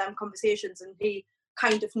in some of them conversations, and he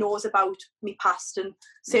kind of knows about me past and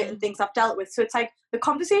certain things I've dealt with. So it's like the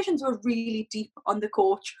conversations were really deep on the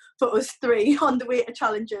coach for us three on the way to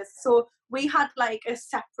challenges. So we had like a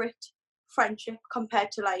separate friendship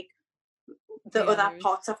compared to like the other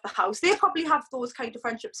parts of the house. They probably have those kind of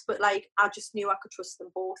friendships, but like I just knew I could trust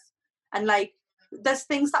them both. And like there's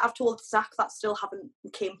things that I've told Zach that still haven't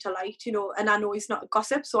came to light, you know, and I know he's not a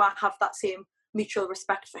gossip, so I have that same mutual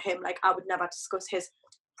respect for him. Like I would never discuss his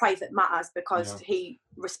private matters because he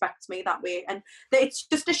respects me that way. And it's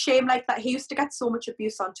just a shame like that he used to get so much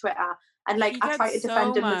abuse on Twitter, and like I try to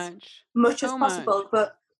defend him as much as possible,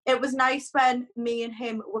 but it was nice when me and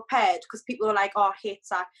him were paired, because people were like, "Oh, I hate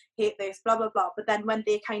Zach, hate this, blah blah blah." But then when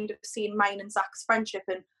they kind of seen mine and Zach's friendship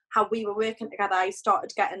and how we were working together, I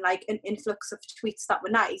started getting like an influx of tweets that were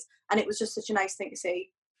nice, and it was just such a nice thing to see.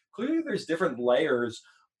 Clearly there's different layers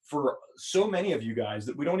for so many of you guys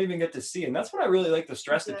that we don't even get to see. And that's what I really like to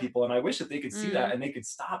stress to people. And I wish that they could see that, and they could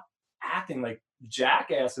stop acting like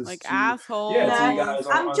jackasses. Like assholes. Yeah, to you guys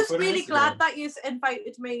I'm on just Twitter really glad that you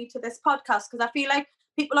invited me to this podcast, because I feel like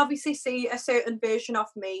people obviously see a certain version of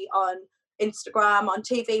me on Instagram, on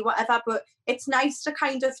TV, whatever, but it's nice to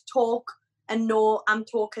kind of talk and know I'm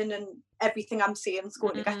talking and everything I'm saying is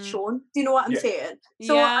going to get shown. Do you know what I'm saying?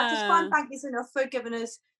 So I just can't thank you enough for giving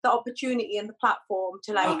us the opportunity and the platform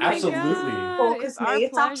to like absolutely focus me.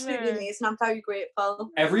 It's absolutely amazing. I'm very grateful.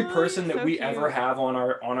 Every person that we ever have on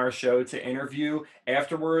our show to interview,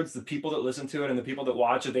 afterwards, the people that listen to it and the people that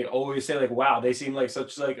watch it, they always say like, "Wow, they seem like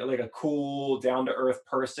such like a cool, down to earth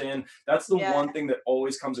person." That's the one thing that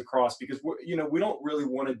always comes across, because we don't really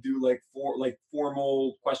want to do like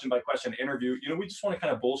formal question by question interview. You know, we just want to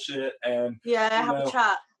kind of bullshit and have a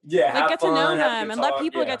chat. Yeah, like, get to know them and let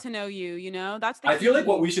people get to know you. You know, that's the I feel like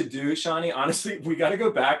what we should do, Shani, honestly, we got to go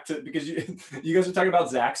back to, because you guys are talking about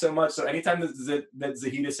Zach so much. So anytime that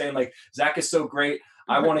Zahida's saying like, "Zach is so great,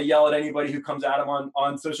 I want to yell at anybody who comes at him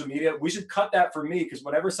on social media," we should cut that for me, because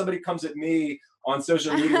whenever somebody comes at me on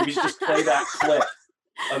social media, we should just play that clip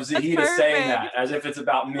of Zahida saying that as if it's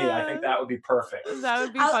about me. I think that would be perfect. That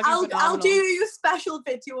would be fucking phenomenal. I'll do you a special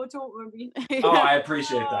video, don't worry. Oh, I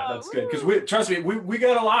appreciate that. That's good, because trust me, we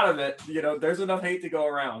get a lot of it. You know, there's enough hate to go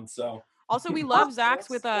around. So also, we love Zach's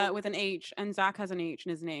with an H, and Zach has an H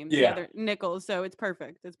in his name. Yeah, Nichols. So it's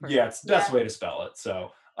perfect. It's perfect. Yeah, it's the best way to spell it.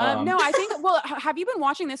 So No, I think. Well, have you been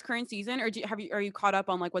watching this current season, or are you caught up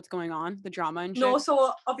on like what's going on, the drama and shit? No,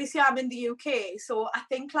 so obviously I'm in the UK, so I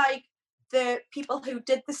think like the people who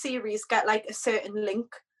did the series get like a certain link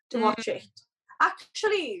to watch it.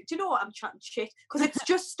 Actually, do you know what, I'm chatting shit because it's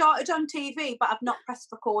just started on TV, but I've not pressed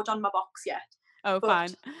record on my box yet. Oh, But fine.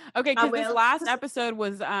 Okay, because this will, last 'cause- episode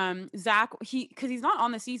was Zach. Because he's not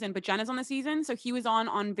on the season, but Jenna's on the season, so he was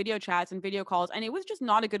on video chats and video calls, and it was just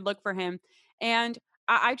not a good look for him. And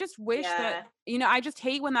I just wish that I just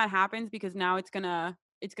hate when that happens because now it's gonna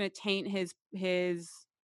taint his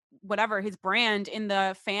whatever his brand in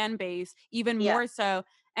the fan base even more so.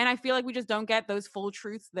 And I feel like we just don't get those full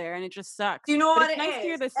truths there, and it just sucks. Do you know but what it's it nice is? to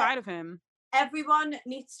hear this side of him. Everyone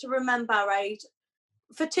needs to remember, right?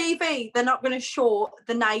 For TV, they're not going to show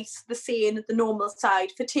the nice, the sane, the normal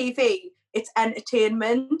side. For TV, it's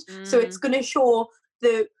entertainment. So it's going to show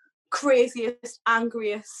the craziest,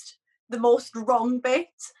 angriest, the most wrong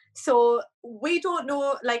bits. So we don't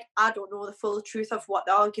know, like, I don't know the full truth of what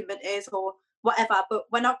the argument is or whatever, but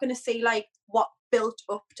we're not going to see, like, what built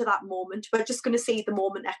up to that moment. We're just going to see the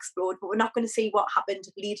moment explode, but we're not going to see what happened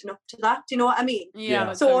leading up to that. Do you know what I mean? Yeah.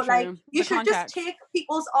 That's so true. like, you The should context. just take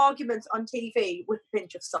people's arguments on TV with a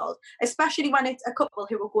pinch of salt, especially when it's a couple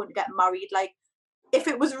who are going to get married. Like, if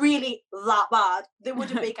it was really that bad, they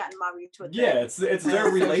wouldn't be getting married to it. Yeah, it's their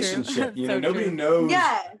relationship. You know, nobody knows,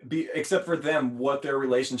 except for them, what their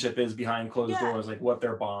relationship is behind closed doors, like what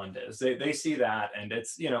their bond is. They see that, and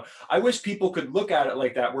it's, you know, I wish people could look at it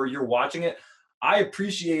like that, where you're watching it. I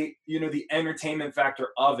appreciate, you know, the entertainment factor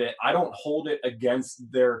of it. I don't hold it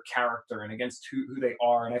against their character and against who they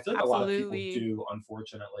are, and I feel like a lot of people do,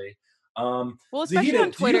 unfortunately. Well, especially Zahida,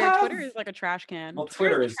 on Twitter. Twitter is like a trash can. Well,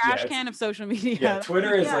 Twitter is a trash can of social media. Yeah,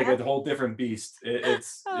 Twitter is like a whole different beast.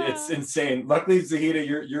 It's insane. Luckily, Zahida,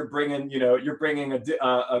 you're bringing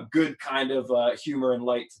a good kind of humor and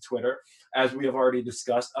light to Twitter, as we have already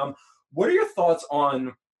discussed. What are your thoughts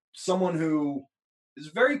on someone who is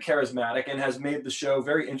very charismatic and has made the show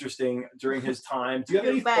very interesting during his time? Do you have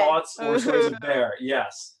any thoughts or stories of Bear?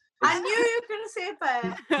 Yes. I knew you were going to say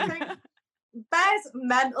Bear. I think Bear's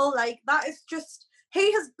mental. Like, that is just,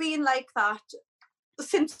 he has been like that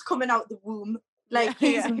since coming out the womb. Like,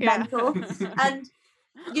 he's mental. And,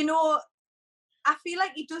 you know, I feel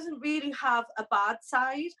like he doesn't really have a bad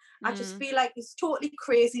side. I just feel like he's totally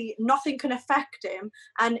crazy. Nothing can affect him.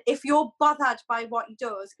 And if you're bothered by what he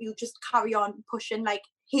does, he'll just carry on pushing. Like,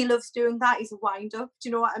 he loves doing that. He's a wind-up. Do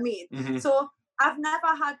you know what I mean? So I've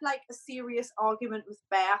never had, like, a serious argument with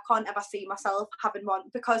Bear. I can't ever see myself having one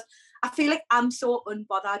because I feel like I'm so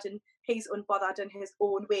unbothered and he's unbothered in his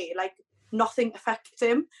own way. Like, nothing affects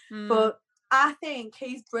him. But I think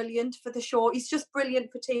he's brilliant for the show. He's just brilliant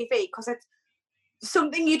for TV because it's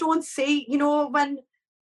something you don't see, you know, when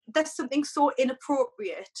there's something so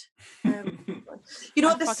inappropriate. You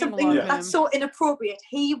know, there's something that's so inappropriate.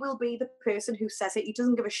 He will be the person who says it. He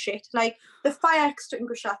doesn't give a shit. Like, the fire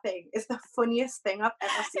extinguisher thing is the funniest thing I've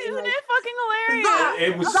ever seen. Isn't like, it fucking hilarious?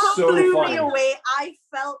 It was that so blew funny. me away. I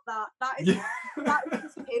felt that. That is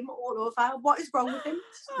just him all over. What is wrong with him?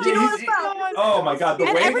 Do you know as well? Oh my God! The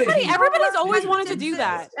and way everybody's always wanted to do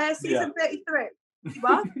that. Season 33.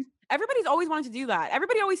 What? Everybody's always wanted to do that.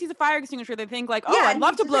 Everybody always sees a fire extinguisher. They think like, oh, I'd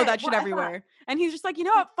love to blow that shit everywhere. And he's just like, you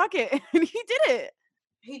know what? Fuck it. And he did it.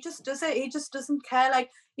 He just does it. He just doesn't care.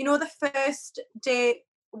 Like, you know, the first day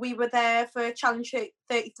we were there for Challenge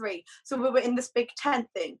 33. So we were in this big tent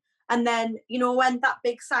thing. And then, you know, when that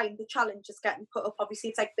big sign, the challenge is getting put up,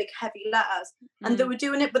 obviously it's like big heavy letters. And they were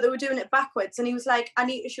doing it, but they were doing it backwards. And he was like, I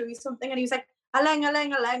need to show you something. And he was like, a-leng,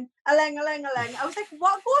 a-leng, a-leng, a-leng, a-leng, a-leng. I was like,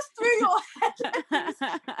 what goes through your head?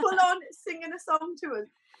 Like, full on singing a song to us.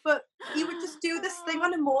 But he would just do this thing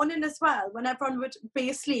on a morning as well. When everyone would be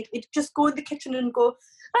asleep, he'd just go in the kitchen and go,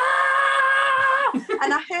 ah!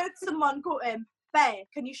 And I heard someone go to him, Bear,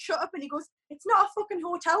 can you shut up? And he goes, it's not a fucking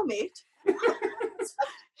hotel, mate.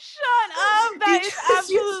 Shut up! That is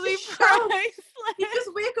absolutely priceless. You just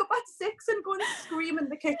wake up at 6 and go and scream in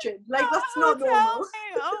the kitchen. Like, that's not normal.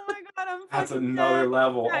 Oh my God, that's another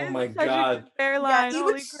level. That oh my such God. A fair line. He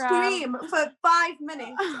would scream for 5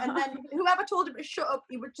 minutes, and then whoever told him to shut up,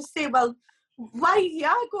 he would just say, well, why,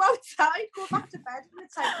 go outside, go back to bed. And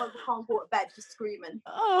it's like, well, we can't go to bed, he's screaming.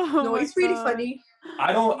 Oh, no, he's really funny.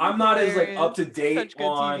 I'm not as like up to date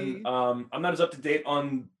on I'm not as up to date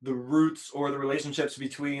on the roots or the relationships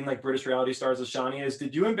between like British reality stars as Shani is.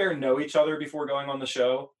 Did you and Bear know each other before going on the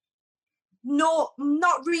show? No,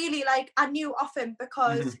 not really. Like, I knew of him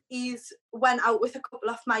because he's went out with a couple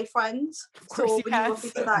of my friends. Of course, so we knew of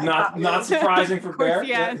each other. Not surprising for Bear.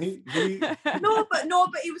 Yes. Yeah, No, but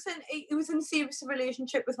he was in a serious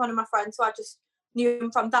relationship with one of my friends. So I just knew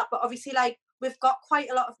him from that. But obviously, like, we've got quite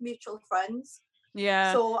a lot of mutual friends.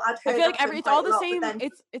 Yeah. So I'd I heard feel like of him it's quite all a the lot, but same. then,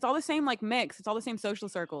 It's all the same like mix. It's all the same social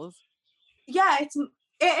circles. yeah, it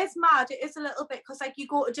is mad. It is a little bit, because like you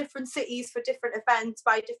go to different cities for different events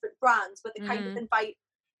by different brands, but they kind of invite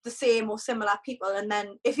the same or similar people. And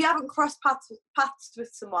then if you haven't crossed paths with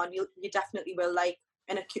someone, you definitely will, like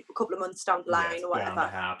in a couple of months down the line or whatever.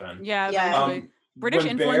 Bound to happen. Yeah, eventually. British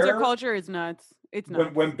influencer culture is nuts. It's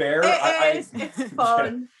nuts. When Bear, it's fun. It's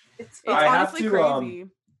fun. It's honestly crazy.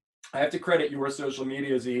 I have to credit your social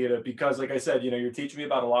media, Zahida, because like I said, you know, you're teaching me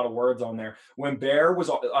about a lot of words on there. When Bear was,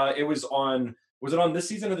 was it on this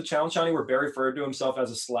season of the Challenge County where Bear referred to himself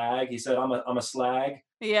as a slag? He said, I'm a slag.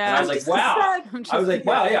 Yeah. And I was like,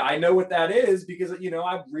 wow. Yeah, I know what that is because, you know,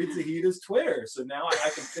 I read Zahida's Twitter. So now I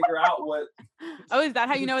can figure out what. Oh, is that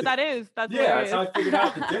how you know what that is? That's that's how I figured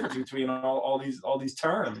out the difference between all these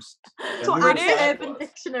terms. So I'm the Urban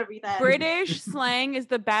Dictionary there. British slang is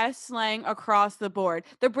the best slang across the board.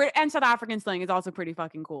 The and South African slang is also pretty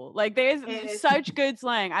fucking cool. Like there's such good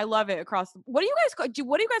slang. I love it across. What do you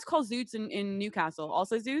guys call zoots in Newcastle?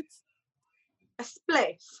 Also zoots? A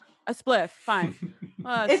spliff. A spliff. Fine.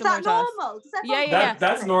 Is that normal? Yeah.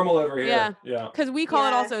 That's normal over here. Yeah. Because we call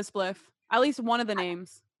it also a spliff. At least one of the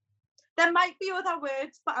names. There might be other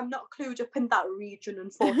words, but I'm not clued up in that region,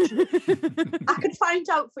 unfortunately. I could find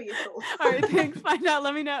out for you, though. All right, thanks. Find out.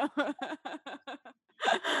 Let me know.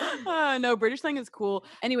 No, British slang is cool.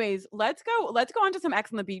 Anyways, let's go on to some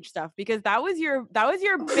X on the Beach stuff because that was your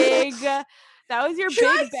big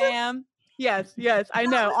bam. Yes, I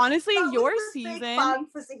know. Honestly, your season. Big fan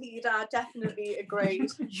for Zahida, definitely agreed.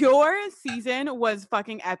 Your season was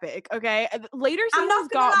fucking epic. Okay, later seasons I'm not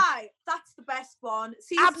gonna lie, that's the best one.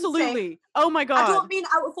 Season absolutely. 6, oh my god. I don't mean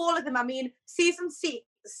out of all of them. I mean season 6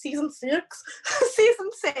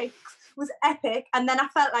 was epic, and then I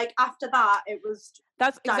felt like after that it was.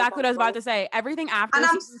 That's exactly what I was about to say. Everything after and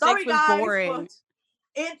season 6 was boring.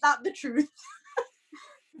 Ain't that the truth?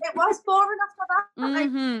 It was boring after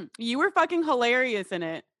that. You were fucking hilarious in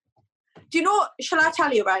it. Do you know, shall I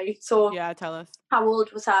tell you, right? So yeah, tell us. How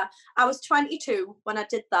old was I? I was 22 when I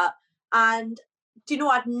did that. And do you know,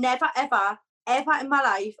 I'd never, ever in my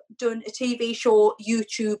life done a TV show,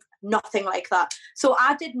 YouTube, nothing like that. So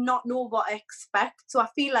I did not know what to expect. So I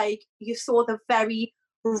feel like you saw the very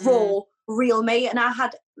raw, real me. And I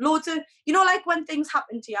had loads of, you know, like when things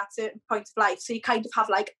happen to you at certain points of life, so you kind of have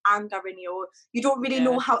like anger in you, you don't really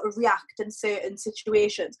know how to react in certain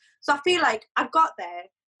situations. So I feel like I got there,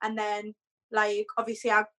 and then like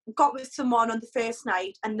obviously I got with someone on the first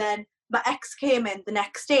night, and then my ex came in the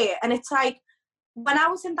next day, and it's like when I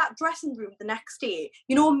was in that dressing room the next day,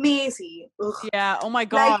 you know, Maisie. Yeah, oh my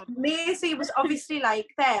god. Like Maisie was obviously like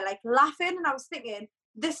there, like laughing, and I was thinking,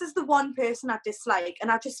 this is the one person I dislike,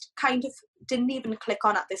 and I just kind of didn't even click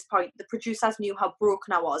on at this point. The producers knew how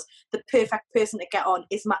broken I was. The perfect person to get on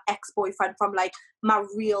is my ex-boyfriend from like my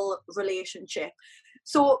real relationship.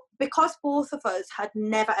 So because both of us had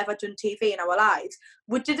never ever done TV in our lives,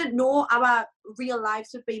 we didn't know our real lives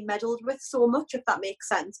would be meddled with so much, if that makes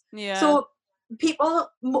sense. Yeah. So people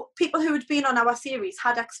who had been on our series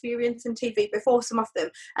had experience in TV before, some of them,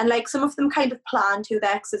 and like some of them kind of planned who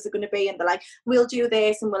their exes are going to be, and they're like, we'll do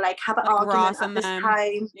this, and we'll like have an argument at this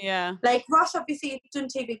time. Yeah, like Ross obviously had done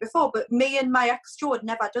TV before, but me and my ex Joe had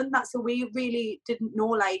never done that, so we really didn't know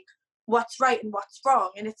like what's right and what's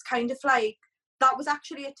wrong. And it's kind of like that was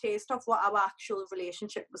actually a taste of what our actual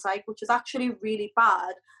relationship was like, which was actually really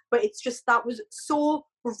bad, but it's just that was so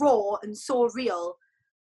raw and so real.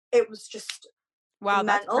 It was just wow,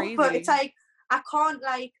 mental. That's crazy. But it's like I can't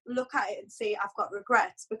like look at it and say I've got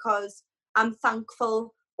regrets, because I'm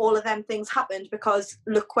thankful all of them things happened, because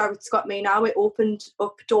look where it's got me now. It opened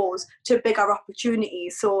up doors to bigger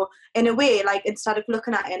opportunities. So in a way, like instead of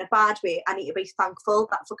looking at it in a bad way, I need to be thankful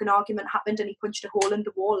that fucking argument happened and he punched a hole in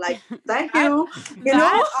the wall. Like, thank you.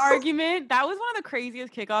 That argument, that was one of the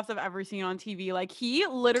craziest kickoffs I've ever seen on TV. Like he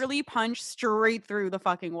literally punched straight through the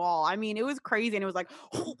fucking wall. I mean, it was crazy, and it was like,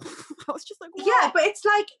 I was just like, whoa. Yeah, but it's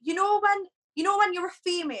like, you know when you're a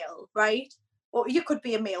female, right? Or you could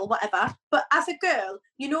be a male, whatever. But as a girl,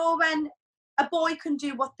 you know when a boy can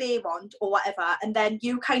do what they want or whatever, and then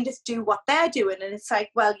you kind of do what they're doing, and it's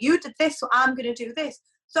like, well, you did this, so I'm going to do this.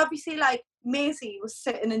 So obviously, like, Maisie was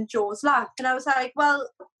sitting in Joe's lap, and I was like, well,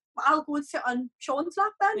 I'll go and sit on Sean's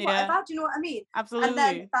lap then, whatever. Do you know what I mean? Absolutely. And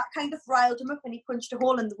then that kind of riled him up, and he punched a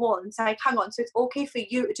hole in the wall, and it's like, hang on, so it's okay for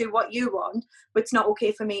you to do what you want, but it's not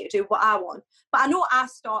okay for me to do what I want. But I know I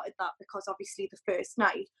started that because obviously the first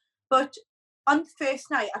night. But on the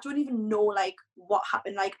first night, I don't even know like what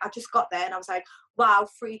happened. Like I just got there and I was like, wow,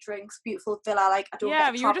 free drinks, beautiful villa. Like I don't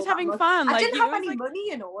get to you were just travel that having much. fun. I Like, didn't have any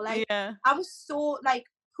money, like yeah. I was so like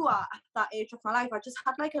poor at that age of my life. I just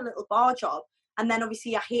had like a little bar job, and then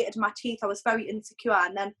obviously I hated my teeth. I was very insecure,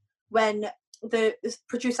 and then when the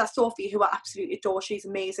producer Sophie, who I absolutely adore, she's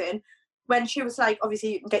amazing, when she was like,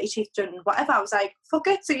 obviously you can get your teeth done and whatever, I was like, fuck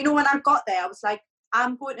it. So when I got there, I was like,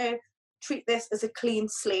 I'm going to treat this as a clean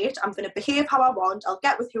slate. I'm going to behave how I want. I'll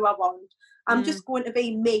get with who I want. I'm just going to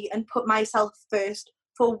be me and put myself first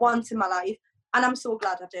for once in my life. And I'm so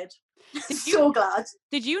glad I did. So glad.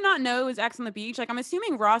 Did you not know it was X on the Beach? Like, I'm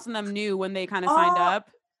assuming Ross and them knew when they kind of signed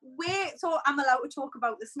up. Wait, so I'm allowed to talk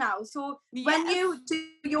about this now. So when you do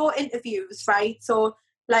your interviews, right? So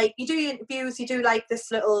like you do your interviews, you do like this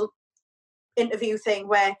little interview thing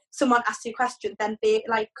where someone asks you a question, then they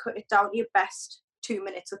like cut it down to your best 2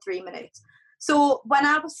 minutes or 3 minutes. So when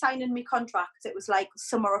I was signing my contract, it was like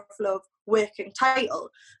Summer of Love working title.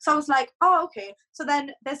 So I was like, oh, okay. So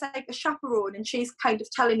then there's like a chaperone and she's kind of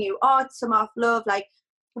telling you, oh, it's Summer of Love, like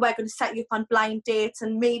we're going to set you up on blind dates.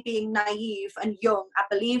 And me being naive and young, I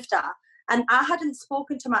believed her. And I hadn't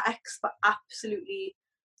spoken to my ex for absolutely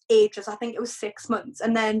ages. I think it was 6 months.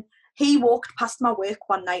 And then he walked past my work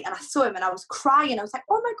one night and I saw him and I was crying. I was like,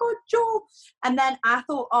 oh my God, Joe. And then I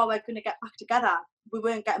thought, oh, we're going to get back together. We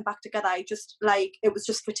weren't getting back together. It was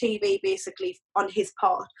just for TV basically on his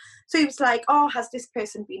part. So he was like, oh, has this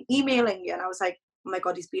person been emailing you? And I was like, oh my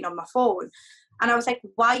God, he's been on my phone. And I was like,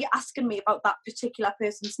 why are you asking me about that particular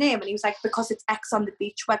person's name? And he was like, because it's X on the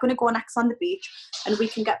Beach. We're going to go on X on the Beach and we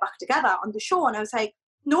can get back together on the show. And I was like,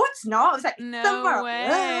 no, it's not. I was like, no Summer way.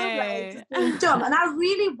 of Love. Like, just being dumb. And I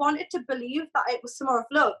really wanted to believe that it was Summer of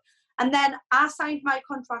Love. And then I signed my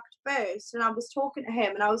contract first and I was talking to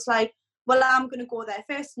him and I was like, well, I'm going to go there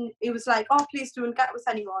first. And he was like, oh, please don't get with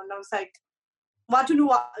anyone. And I was like, well, I don't know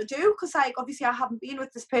what to do because like obviously I haven't been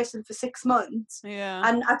with this person for 6 months. Yeah.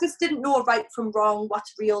 And I just didn't know right from wrong,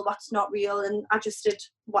 what's real, what's not real. And I just did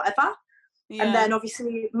whatever. Yeah. And then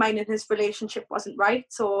obviously mine and his relationship wasn't right.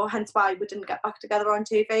 So hence why we didn't get back together on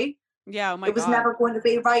TV. Yeah, oh my God. It was never going to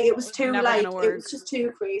be right. It was too like, it was just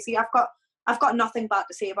too crazy. I've got nothing bad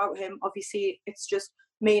to say about him. Obviously it's just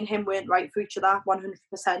me and him weren't right for each other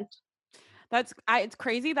 100%. It's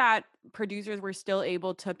crazy that producers were still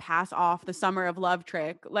able to pass off the Summer of Love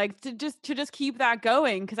trick, like to just keep that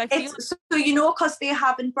going. Because I feel so because they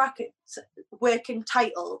have in brackets working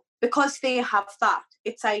title, because they have that,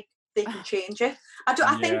 it's like they can change it. I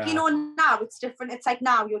think now it's different. It's like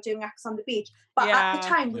now you're doing X on the Beach, but at the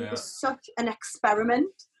time it was such an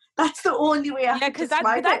experiment. That's the only way I can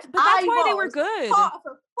describe it. But that's why they were good. Part of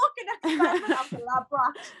a fucking experiment after that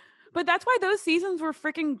brat. But that's why those seasons were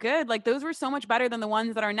freaking good. Like those were so much better than the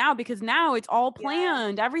ones that are now, because now it's all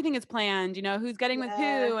planned. Yeah. Everything is planned, who's getting with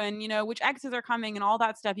who and, which exes are coming and all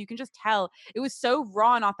that stuff. You can just tell. It was so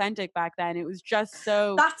raw and authentic back then. It was just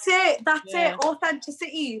so. That's it.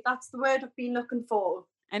 Authenticity. That's the word I've been looking for.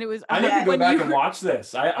 And it was. I need to go back and watch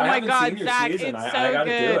this. I haven't seen your Zach, season. It's so I got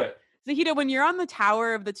to do it. Zahida, when you're on the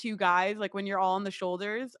tower of the two guys, like when you're all on the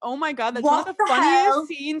shoulders, oh my God, that's one of the funniest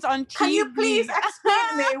scenes on TV. Can you please explain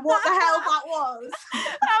to me what the hell that was?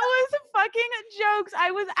 That was fucking jokes. I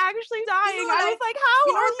was actually dying. I was like,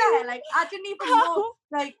 how are you? Like, I didn't even know.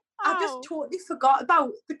 Like, I just totally forgot about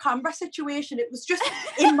the camera situation. It was just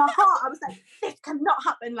in my heart. I was like, this cannot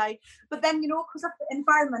happen. Like, but then, because of the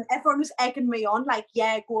environment, everyone was egging me on, like,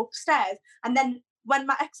 yeah, go upstairs. And then when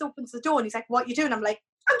my ex opens the door and he's like, what are you doing? I'm like,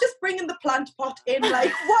 I'm just bringing the plant pot in.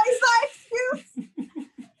 Like, what is that excuse?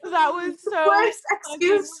 That was so worst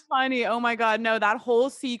excuse. Funny. Oh my God. No, that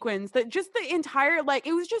whole sequence, that just the entire, like,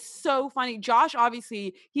 it was just so funny. Josh,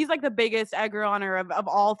 obviously, he's like the biggest egger honor of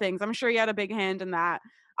all things. I'm sure he had a big hand in that.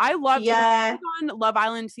 I loved it. I was on Love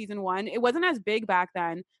Island season 1. It wasn't as big back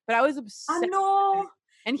then, but I was obsessed. I know.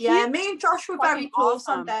 And me and Josh were very close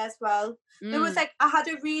on there as well. There was like, I had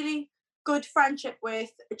a really good friendship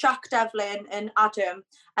with Jack Devlin and Adam,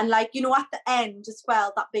 and like at the end as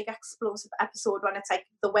well, that big explosive episode when it's like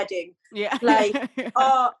the wedding, like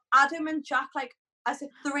Adam and Jack, like as a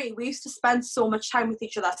 3, we used to spend so much time with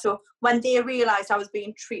each other. So when they realized I was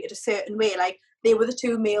being treated a certain way, like they were the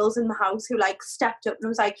 2 males in the house who like stepped up and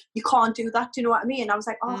was like, you can't do that, do you know what I mean? And I was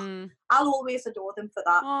like, I'll always adore them for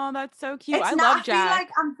that. Oh, that's so cute. I love Jack. I feel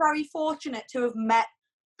like I'm very fortunate to have met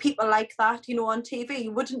people like that, on TV.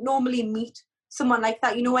 You wouldn't normally meet someone like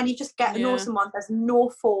that, when you just get to know someone, there's no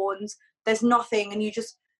phones, there's nothing, and you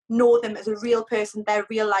just know them as a real person, their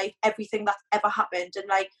real life, everything that's ever happened, and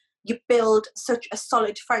like you build such a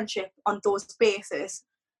solid friendship on those bases.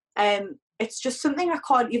 it's just something I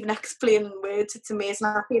can't even explain in words. It's amazing.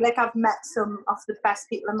 I feel like I've met some of the best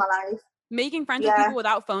people in my life. Making friends with people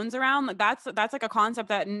without phones around, like that's like a concept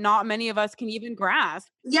that not many of us can even grasp.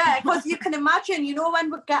 Yeah, because you can imagine, you know, when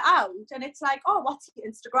we get out and it's like, oh, what's your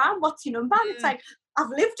Instagram? What's your number? And it's like, I've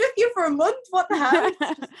lived with you for a month. What the hell? It's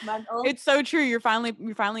just mental. It's so true. You're finally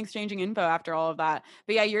exchanging info after all of that.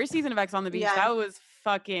 But yeah, your season of Ex on the Beach, that was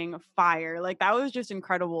fucking fire. Like that was just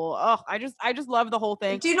incredible. Oh, I just love the whole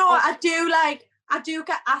thing. Do you know what I do? Like, I do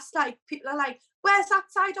get asked, like, people are like, where's that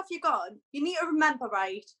side of you gone? You need to remember,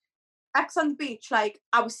 right? Ex on the Beach, like,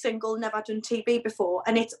 I was single, never done TV before,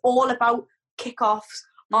 and it's all about kickoffs,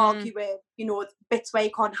 arguing, you know, bits where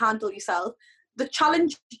you can't handle yourself. The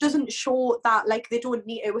challenge doesn't show that, like, they don't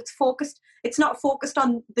need to. It's not focused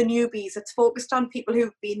on the newbies, it's focused on people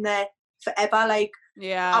who've been there forever. Like,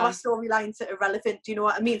 our storylines are irrelevant, do you know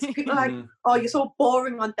what I mean? So people are like, oh, you're so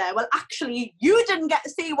boring on there. Well, actually, you didn't get to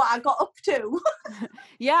see what I got up to.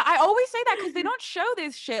 Yeah, I always say that because they don't show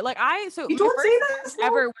this shit. Like, you don't see this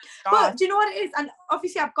ever. But do you know what it is? And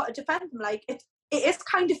obviously I've got to defend them. Like, it is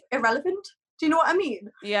kind of irrelevant. Do you know what I mean?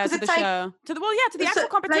 Yeah, to the like, show. To the actual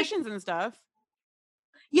competitions and stuff.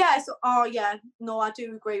 Yeah, so, no, I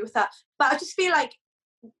do agree with that. But I just feel like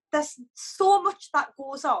there's so much that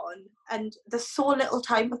goes on and there's so little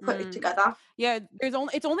time to put it together. Yeah,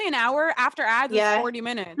 it's only an hour. After ads, it's 40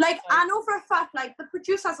 minutes. Like, I know for a fact, like, the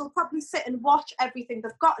producers will probably sit and watch everything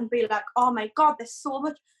they've got and be like, oh my God, there's so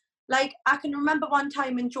much. Like, I can remember one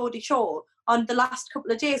time in Geordie show, on the last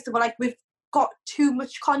couple of days, they were like, we've got too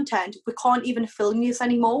much content, we can't even film this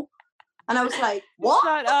anymore. And I was like, what?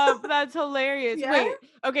 Shut up. That's hilarious. Yeah. Wait,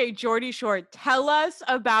 okay, Geordie Shore, tell us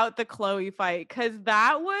about the Chloe fight, because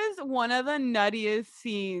that was one of the nuttiest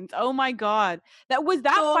scenes. Oh my God. Was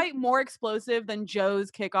that fight more explosive than Joe's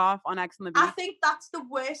kickoff on Ex on the Beach? I think that's the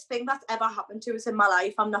worst thing that's ever happened to us in my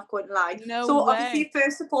life. I'm not going to lie. No way. Obviously,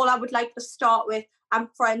 first of all, I would like to start with, I'm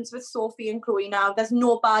friends with Sophie and Chloe now. There's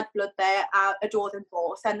no bad blood there. I adore them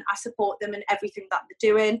both and I support them in everything that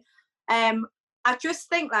they're doing. I just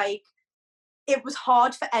think, like, it was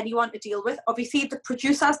hard for anyone to deal with. Obviously, the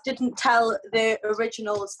producers didn't tell the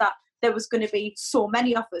originals that there was going to be so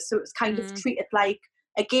many of us. So it was kind of treated like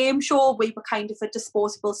a game show. We were kind of a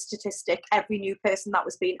disposable statistic, every new person that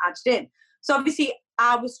was being added in. So obviously,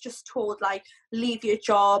 I was just told, like, leave your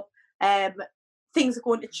job, things are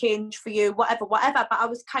going to change for you, whatever. But I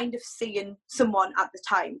was kind of seeing someone at the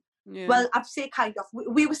time. Yeah. Well, I'd say kind of.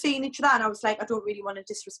 We were seeing each other and I was like, I don't really want to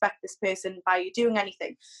disrespect this person by doing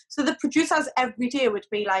anything. So the producers every day would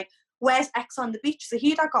be like, where's Ex on the Beach,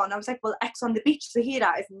 Zahida gone? I was like, well, Ex on the Beach,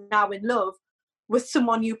 Zahida is now in love with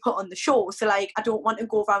someone you put on the show. So, like, I don't want to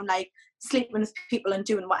go around, like, sleeping with people and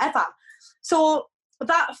doing whatever. So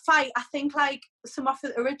that fight, I think, like, some of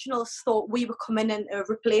the originals thought we were coming in to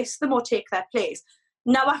replace them or take their place.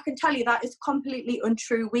 Now, I can tell you that is completely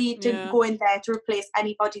untrue. We didn't go in there to replace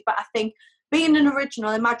anybody. But I think being an original,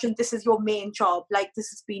 imagine this is your main job. Like, this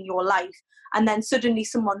has been your life. And then suddenly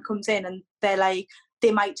someone comes in and they're like, they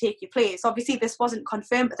might take your place. Obviously, this wasn't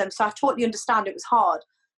confirmed to them. So I totally understand it was hard.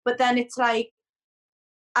 But then it's like,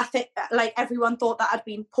 I think, like, everyone thought that I'd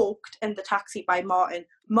been poked in the taxi by Martin.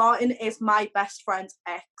 Martin is my best friend's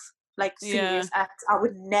ex. Like, serious ex. I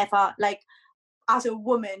would never, like, as a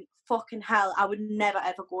woman, fucking hell, I would never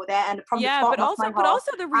ever go there. And from the bottom of my heart, but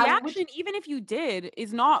also the reaction, even if you did,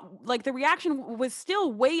 is not, like, the reaction was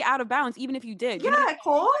still way out of bounds, even if you did. Yeah, of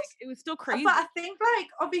course. Like, it was still crazy. But I think, like,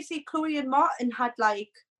 obviously Chloe and Martin had like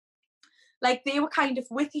they were kind of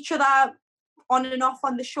with each other on and off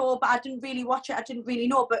on the show, but I didn't really watch it. I didn't really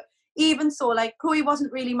know. But even so, like, Chloe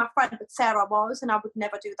wasn't really my friend, but Sarah was, and I would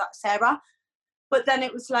never do that, Sarah. But then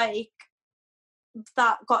it was like,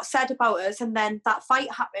 that got said about us, and then that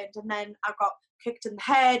fight happened, and then I got kicked in the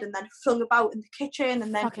head and then flung about in the kitchen,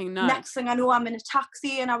 and then next thing I know, I'm in a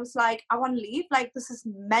taxi and I was like, I want to leave. Like, this is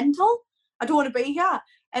mental. I don't want to be here.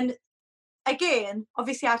 And again,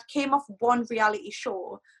 obviously I came off one reality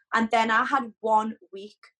show and then I had 1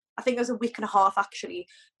 week, I think it was a week and a half actually,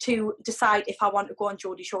 to decide if I want to go on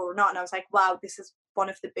Geordie Show or not. And I was like, wow, this is one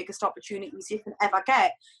of the biggest opportunities you can ever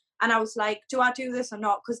get. And I was like, do I do this or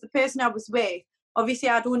not? Because the person I was with, obviously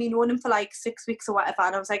I'd only known him for like 6 weeks or whatever.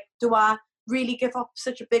 And I was like, do I really give up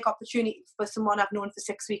such a big opportunity for someone I've known for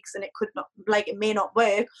 6 weeks and it could not, like, it may not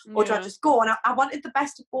work, or do I just go? And I wanted the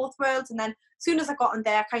best of both worlds. And then as soon as I got on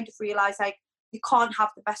there, I kind of realised, like, you can't have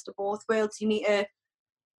the best of both worlds. You need to,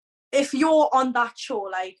 if you're on that show,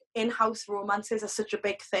 like, in-house romances are such a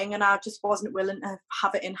big thing, and I just wasn't willing to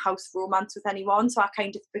have an in-house romance with anyone. So I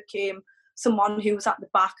kind of became someone who was at the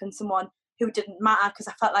back and someone who didn't matter, because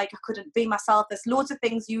I felt like I couldn't be myself. There's loads of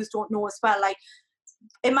things you don't know as well. Like,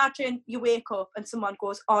 imagine you wake up and someone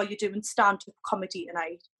goes, "Oh, you're doing stand-up comedy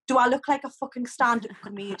tonight." Do I look like a fucking stand-up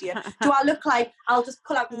comedian? Do I look like I'll just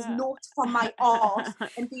pull out these notes from my arse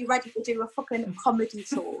and be ready to do a fucking comedy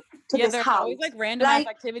show to this there's house? always like random ass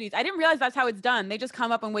activities. I didn't realize that's how it's done. They just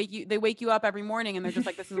come up and they wake you up every morning and they're just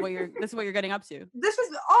like, this is what you're getting up to.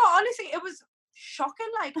 Honestly, it was shocking.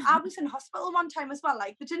 Like, I was in hospital one time as well.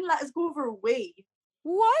 Like, they didn't let us go for a wee.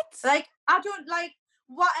 What? Like, I don't like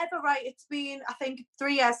whatever, right? It's been, I think,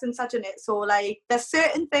 3 years since I done it. So, like, there's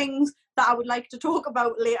certain things that I would like to talk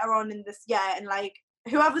about later on in this year. And, like,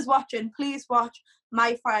 whoever's watching, please watch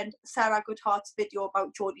my friend Sarah Goodhart's video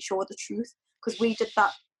about Geordie Show The Truth, because we did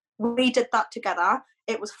that together.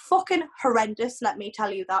 It was fucking horrendous, let me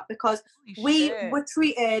tell you that, because we were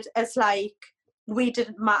treated as like we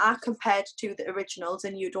didn't matter compared to the originals,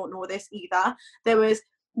 and you don't know this either.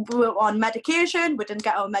 We were on medication, we didn't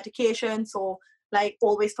get our medication, so like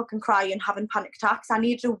always fucking crying, having panic attacks. I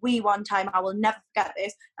needed a wee one time, I will never forget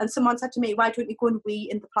this, and someone said to me, "Why don't you go and wee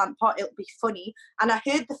in the plant pot, it'll be funny." And I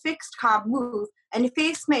heard the fixed cam move and it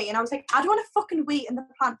faced me, and I was like, I don't want to fucking wee in the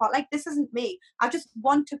plant pot, like this isn't me. I just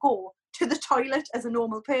want to go to the toilet as a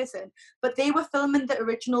normal person. But they were filming the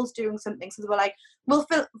originals doing something, so they were like, we'll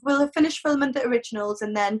finish filming the originals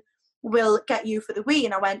and then we'll get you for the wee.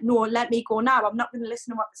 And I went, no, let me go now, I'm not going to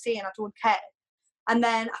listen to what they're saying, I don't care. And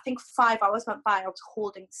then I think 5 hours went by, I was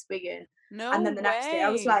holding the spig in. And then the next day I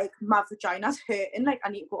was like, my vagina's hurting, like I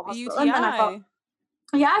need to go to hospital. UTI. And then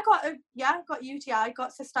I got UTI, I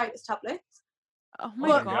got cystitis tablets. Oh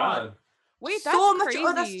my God. Wait, that's so crazy.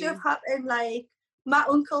 much other stuff happened. Like, my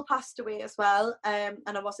uncle passed away as well, and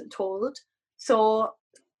I wasn't told. So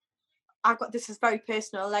this is very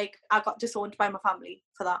personal, like I got disowned by my family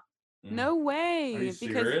for that. No way. Are you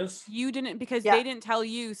serious? They didn't tell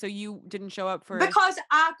you, so you didn't show up for because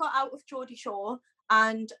I got out of Geordie Show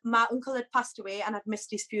and my uncle had passed away and I'd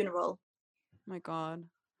missed his funeral. Oh my God.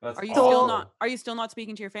 That's are you still not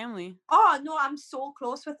speaking to your family? Oh no, I'm so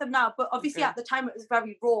close with them now, but obviously at the time it was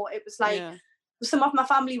very raw. It was like some of my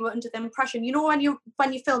family were under the impression, you know, when you're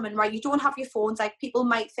filming, right, you don't have your phones. Like, people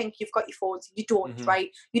might think you've got your phones, you don't, right?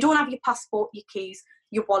 You don't have your passport, your keys,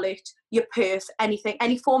 your wallet, your purse, anything,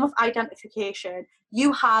 any form of identification.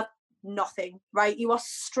 You have nothing, right? You are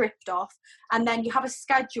stripped off, and then you have a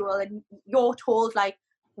schedule and you're told, like,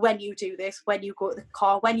 when you do this, when you go to the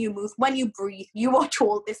car, when you move, when you breathe, you are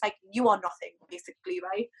told this, like, you are nothing, basically,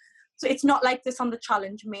 right? So it's not like this on The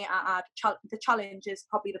Challenge, may I add. The Challenge is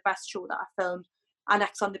probably the best show that I filmed, and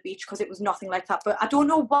X on the Beach, because it was nothing like that. But I don't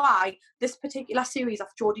know why this particular series of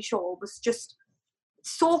Geordie Show was just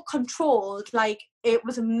so controlled. Like, it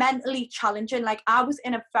was mentally challenging. Like, I was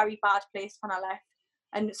in a very bad place when I left,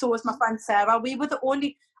 and so was my friend Sarah.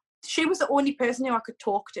 She was the only person who I could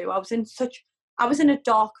talk to. I was in a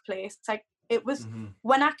dark place. Like, it was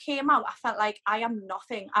when I came out, I felt like I am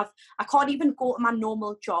nothing. I can't even go to my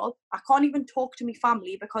normal job. I can't even talk to my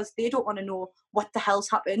family because they don't want to know what the hell's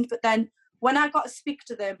happened. But then when I got to speak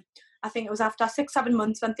to them, I think it was after 6-7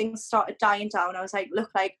 months when things started dying down, I was like, look,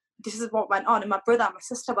 like, this is what went on. And my brother and my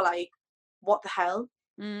sister were like, what the hell?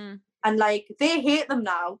 And like, they hate them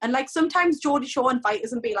now. And like, sometimes Geordie Show invite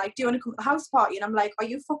us and be like, do you want to come to the house party? And I'm like, are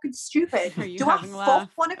you fucking stupid? Do I want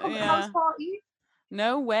to come to the house party?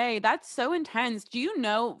 No way. That's so intense. Do you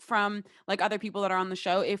know from like other people that are on the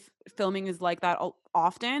show if filming is like that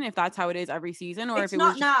often, if that's how it is every season, or it's if it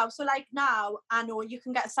not was now? So like, now I know you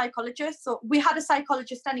can get a psychologist. So we had a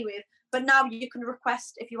psychologist anyway, but now you can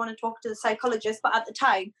request if you want to talk to the psychologist. But at the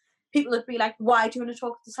time, people would be like, why do you want to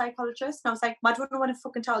talk to the psychologist? And I was like, I don't want to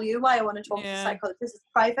fucking tell you why I want to talk to the psychologist. It's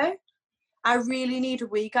private. I really need a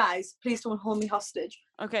wee, guys. Please don't hold me hostage.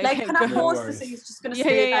 Okay. Like, can I pause this? He's just gonna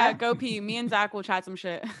stay there. Go pee. Me and Zach will chat some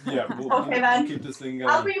shit. Yeah. We'll keep this thing going.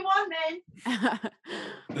 I'll be one man.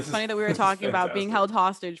 It's funny that we were talking about being held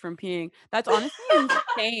hostage from peeing. That's honestly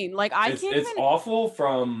insane. Like, it's awful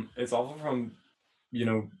from you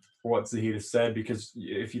know, what Zahida said, because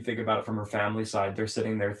if you think about it from her family side, they're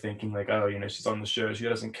sitting there thinking like, oh, you know, she's on the show, she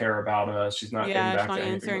doesn't care about us, she's not getting back to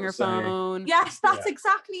anything, answering her phone. Yes, that's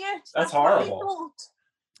exactly it. That's horrible.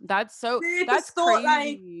 That's so crazy.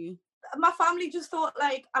 Like, my family just thought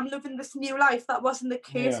like I'm living this new life. That wasn't the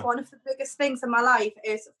case. One of the biggest things in my life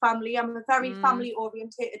is family. I'm a very family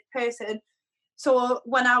orientated person. So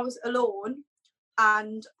when I was alone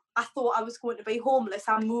and I thought I was going to be homeless,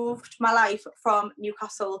 I moved my life from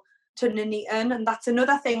Newcastle to Nuneaton. And that's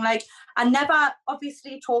another thing. Like, I never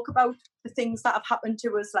obviously talk about the things that have happened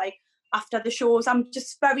to us like after the shows. I'm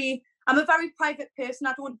a very private person.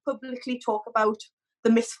 I don't publicly talk about the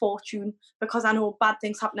misfortune because I know bad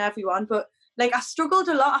things happen to everyone. But like, I struggled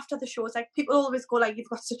a lot after the shows. Like, people always go like, you've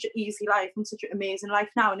got such an easy life and such an amazing life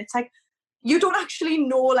now. And it's like, you don't actually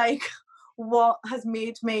know, like, what has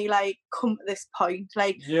made me, like, come to this point.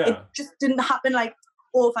 Like, it just didn't happen, like,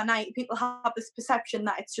 overnight. People have this perception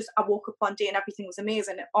that it's just, I woke up one day and everything was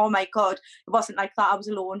amazing. Oh my God, it wasn't like that. I was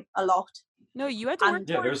alone a lot. No, you had to work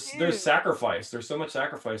for it too. There's sacrifice. There's so much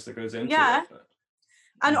sacrifice that goes into it.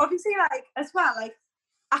 And obviously, like, as well, like,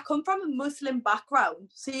 I come from a Muslim background,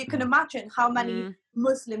 so you can imagine how many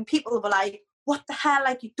Muslim people were like, what the hell,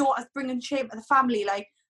 like, your daughter's bringing shame to the family. Like,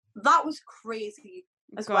 that was crazy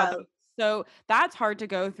as well. So that's hard to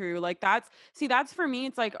go through. Like, that's for me,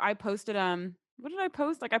 it's like, I posted, what did I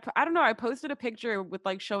post? Like, I don't know. I posted a picture with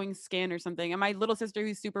like showing skin or something. And my little sister,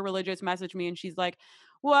 who's super religious, messaged me and she's like,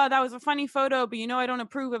 well, that was a funny photo, but I don't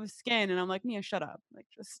approve of skin. And I'm like, Mia, shut up. Like,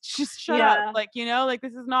 just shut up. Like, like,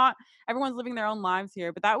 this is not, everyone's living their own lives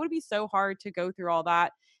here. But that would be so hard to go through all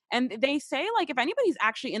that. And they say, like, if anybody's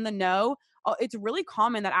actually in the know, it's really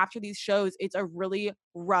common that after these shows, it's a really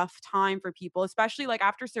rough time for people, especially like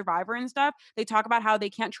after Survivor and stuff. They talk about how they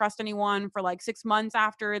can't trust anyone for like 6 months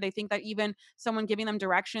after. They think that even someone giving them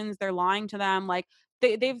directions, they're lying to them. Like,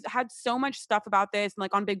 they've had so much stuff about this. And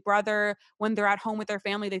like on Big Brother, when they're at home with their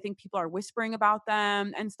family, they think people are whispering about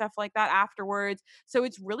them and stuff like that afterwards. So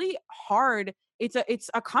it's really hard. It's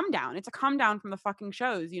a come down. It's a come down from the fucking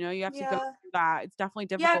shows. You have to go through that. It's definitely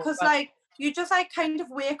difficult. Yeah, because like, you just like kind of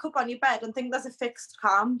wake up on your bed and think there's a fixed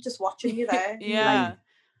cam just watching you there. Like,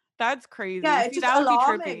 that's crazy. Yeah, it's just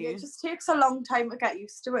alarming. It just takes a long time to get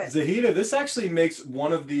used to it. Zahida, this actually makes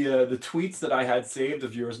one of the tweets that I had saved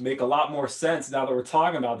of yours make a lot more sense now that we're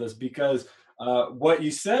talking about this, because what you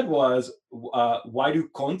said was, why do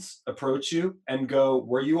cunts approach you and go,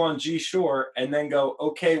 were you on G Shore? And then go,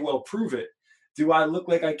 okay, well, prove it. Do I look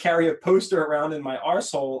like I carry a poster around in my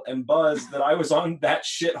arsehole and buzz that I was on that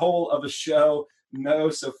shithole of a show? No,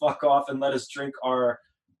 so fuck off and let us drink our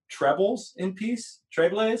trebles in peace.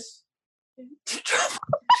 Trebles?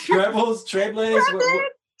 Trebles? Trebles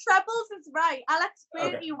is right. I'll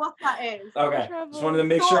explain to you what that is. Okay. Trebles. Just wanted to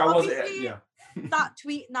make sure I wasn't. That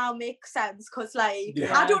tweet now makes sense because, like,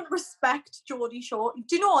 I don't respect Geordie Shore.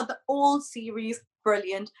 Do you know the old series?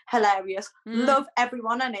 Brilliant, hilarious, love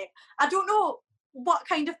everyone in it. I don't know what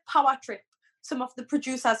kind of power trip some of the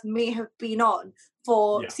producers may have been on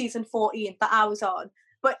for season 14 that I was on,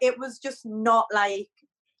 but it was just not like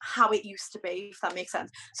how it used to be, if that makes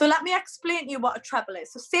sense. So let me explain to you what a treble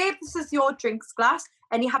is. So say this is your drinks glass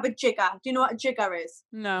and you have a jigger. Do you know what a jigger is?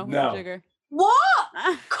 No. Jigger. What?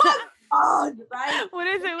 Come on, right? What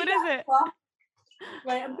is it?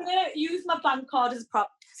 Right, I'm gonna use my bank card as a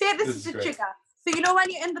prop. Say this is a jigger. So you know when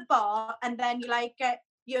you're in the bar and then you like get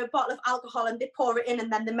your bottle of alcohol and they pour it in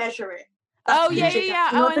and then they measure it. That's yeah.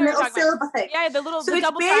 You know, the little silver thing. Yeah, the little. So it's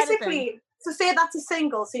basically, so say that's a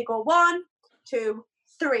single. So you go 1, 2,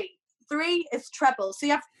 3. 3 is treble. So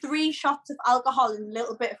you have 3 shots of alcohol and a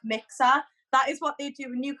little bit of mixer. That is what they do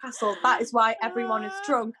in Newcastle. That is why everyone is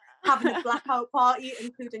drunk, having a blackout party,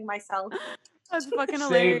 including myself. That's fucking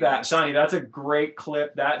hilarious. Save that, Shani. That's a great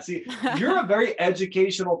clip. You're a very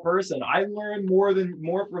educational person. I learn more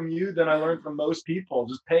from you than I learn from most people.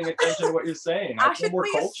 Just paying attention to what you're saying. I should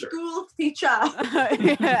be a school teacher.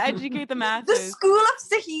 Educate the masses. The school of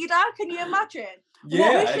Zahida. Can you imagine?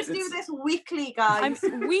 Yeah, we should do this weekly, guys.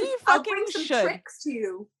 We I'll bring fucking some should. tricks to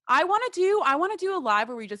you. I want to do a live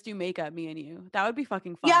where we just do makeup, me and you. That would be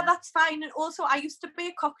fucking fun. Yeah, that's fine. And also, I used to be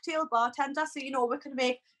a cocktail bartender, so we can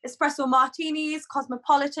make espresso martinis,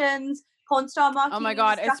 cosmopolitans, porn star martinis. Oh my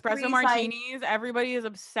god, espresso martinis! Everybody is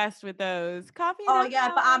obsessed with those. Coffee. Oh yeah,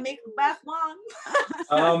 but I make the best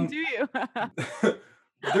one. Do you?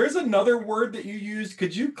 There's another word that you used.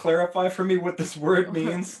 Could you clarify for me what this word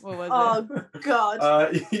means? What was it? Oh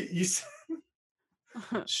god.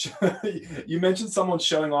 You mentioned someone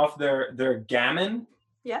showing off their gammon.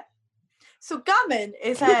 Yeah. So gammon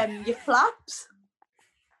is your flaps.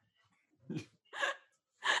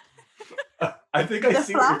 I think I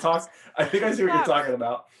see what you're talking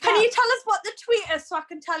about. Can you tell us what the tweet is so I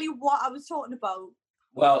can tell you what I was talking about?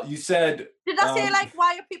 Well, you said. Did I say like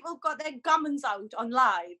why have people got their gammons out on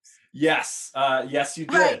lives? Yes, yes, you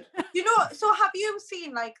did. Right. So have you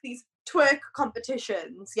seen like these twerk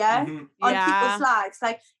competitions? Yeah, on people's lives,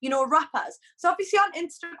 like rappers. So obviously on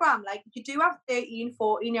Instagram, like you do have 13,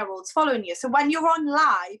 14-year-olds following you. So when you're on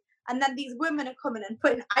live, and then these women are coming and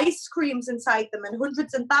putting ice creams inside them and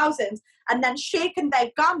hundreds and thousands, and then shaking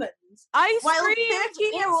their gammons while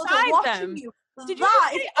 13-year-olds are watching you. Did you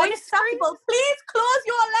that is unacceptable. Please close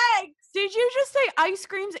your legs. Did you just say ice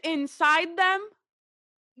creams inside them?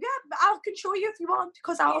 Yeah, I can show you if you want,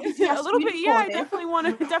 because I obviously a little bit. Yeah, I definitely want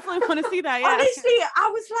to see that. Yeah. Honestly, I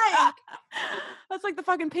was like, that's like the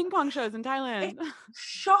fucking ping pong shows in Thailand. it's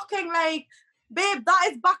shocking. Like, babe, that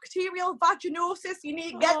is bacterial vaginosis. You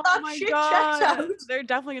need to get that shit checked out. They're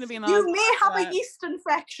definitely going to be in the You may have that. a yeast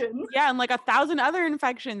infection. Yeah, and like 1,000 other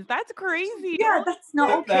infections. That's crazy. Yeah, that's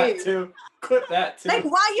not okay. Quit that too. Like,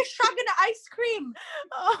 why are you shagging ice cream?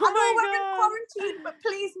 Oh I know we're in quarantine, but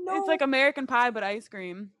please no. It's like American Pie, but ice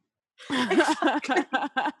cream. Exactly.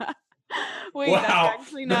 Wait, wow, that's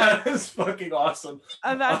actually nuts. That is fucking awesome.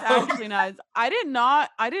 That's actually nuts. I did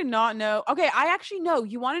not know. Okay, I actually know.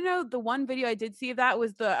 You want to know the one video I did see of that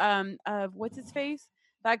was the what's his face?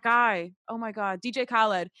 That guy. Oh my God, DJ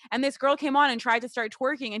Khaled. And this girl came on and tried to start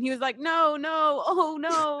twerking, and he was like, no, oh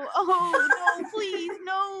no, please,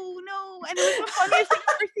 no. And it was the funniest thing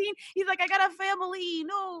I've ever seen. He's like, I got a family,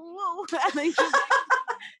 no. And then he just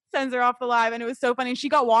sends her off the live, and it was so funny. She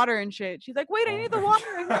got water and shit. She's like, wait, I need the water.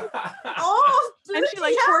 And she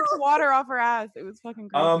like twerked water off her ass. It was fucking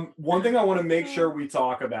crazy. One thing I want to make sure we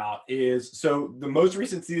talk about is, so the most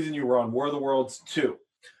recent season you were on, War of the Worlds 2.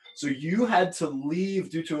 So you had to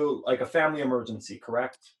leave due to like a family emergency,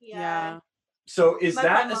 correct? Yeah. So is My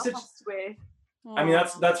that a grandma situation? passed away. I mean,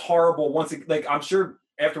 that's horrible. Once it, like, I'm sure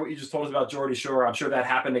after what you just told us about Geordie Shore, I'm sure that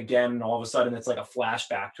happened again, and all of a sudden it's like a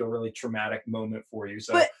flashback to a really traumatic moment for you.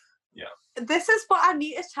 So, yeah. This is what I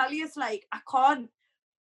need to tell you. Is like, I can't.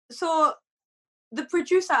 So the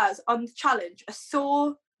producers on the challenge are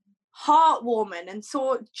so heartwarming and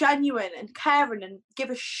so genuine and caring and give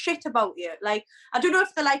a shit about you. Like, I don't know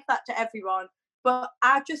if they're like that to everyone, but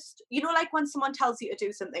I just, you know, like when someone tells you to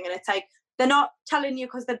do something and it's like, they're not telling you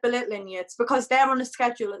because they're belittling you, it's because they're on a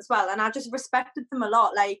schedule as well. And I just respected them a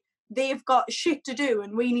lot. Like, they've got shit to do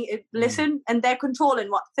and we need to listen, and they're controlling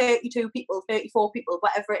 32 people, 34 people,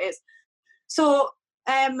 whatever it is. So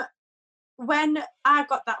when I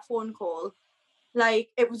got that phone call, like,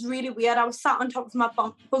 it was really weird. I was sat on top of my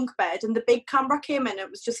bunk bed and the big camera came in.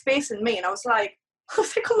 It was just facing me, and I was like, oh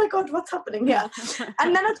my God, what's happening here?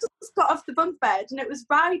 And then I just got off the bunk bed, and it was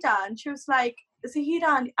Zahida, and she was like,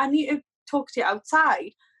 Zahida, I need to talk to you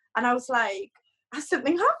outside. And I was like, has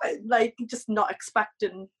something happened? Like, just not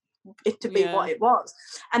expecting it to be what it was.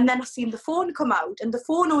 And then I seen the phone come out, and the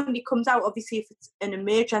phone only comes out obviously if it's an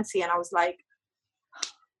emergency. And I was like,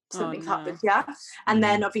 something's happened, yeah. And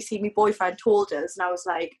then obviously my boyfriend told us, and I was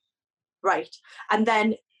like, right. And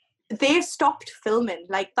then they stopped filming.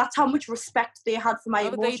 Like, that's how much respect they had for my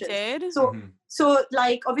emotions. They did? So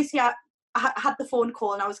like, obviously I had the phone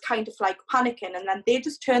call and I was kind of like panicking, and then they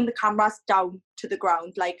just turned the cameras down to the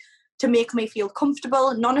ground, like, to make me feel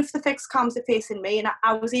comfortable. None of the fixed cams are facing me, and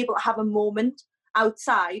I was able to have a moment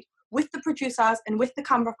outside with the producers and with the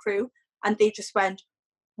camera crew, and they just went,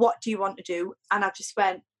 what do you want to do? And I just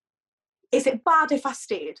went, is it bad if I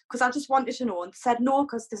stayed? Because I just wanted to know. And they said, no,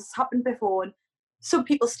 because this has happened before, and some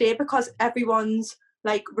people stay because everyone's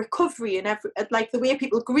like recovery and like the way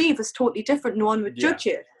people grieve is totally different. No one would judge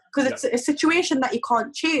you because it's a situation that you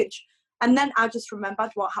can't change. And then I just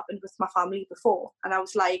remembered what happened with my family before, and I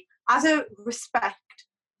was like, as a respect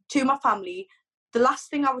to my family, the last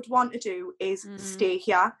thing I would want to do is stay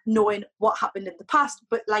here knowing what happened in the past.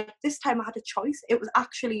 But like, this time I had a choice. It was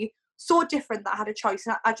actually so different that I had a choice,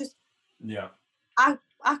 and I just I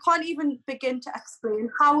can't even begin to explain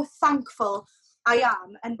how thankful I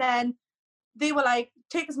am. And then they were like,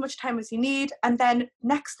 take as much time as you need. And then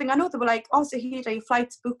next thing I know, they were like, oh, Zahida, your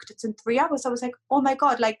flight's booked, it's in 3 hours. I was like, oh my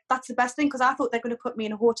God, like, that's the best thing, because I thought they're going to put me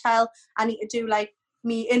in a hotel. I need to do like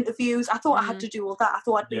me interviews. I thought I had to do all that. I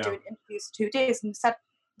thought I'd been doing interviews 2 days, and they said,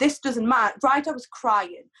 this doesn't matter. Ryder was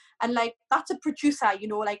crying, and like, that's a producer, you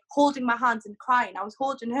know, like holding my hands and crying. I was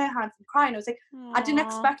holding her hands and crying. I was like, I didn't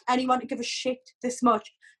expect anyone to give a shit this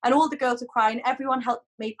much. And all the girls were crying. Everyone helped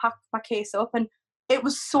me pack my case up, and it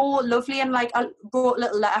was so lovely. And like, I wrote a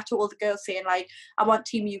little letter to all the girls saying like, I want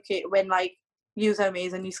Team UK to win. Like, you're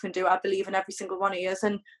amazing, you can do it. I believe in every single one of you.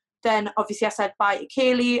 And then obviously I said bye to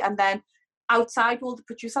Kaylee, and then outside all the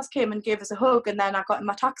producers came and gave us a hug, and then I got in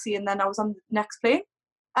my taxi, and then I was on the next plane.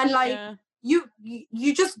 And like,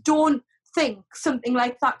 you just don't think something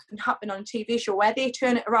like that can happen on a TV show where they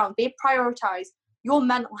turn it around. They prioritize your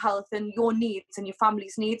mental health and your needs and your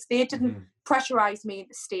family's needs. They didn't pressurize me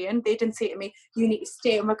into staying. They didn't say to me, you need to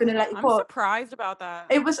stay and we're going to let you go. I'm surprised about that.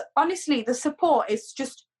 It was, honestly, the support is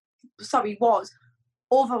just, was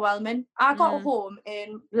overwhelming. I got home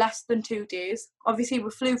in less than 2 days. Obviously,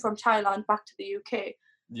 we flew from Thailand back to the UK.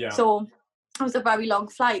 Yeah. So it was a very long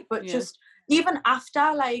flight, but just even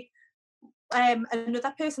after, like,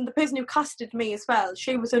 another person, the person who casted me as well,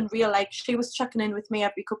 she was unreal. Like, she was checking in with me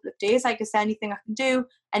every couple of days. Like, is there anything I can do?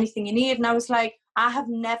 Anything you need? And I was like, I have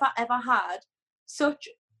never, ever had such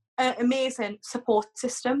an amazing support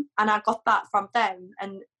system. And I got that from them.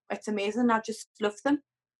 And it's amazing. I just love them.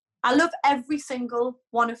 I love every single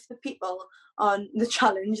one of the people on the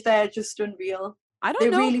challenge. They're just unreal. I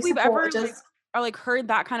don't know if we've ever heard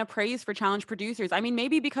that kind of praise for challenge producers. I mean,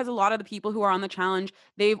 maybe because a lot of the people who are on the challenge,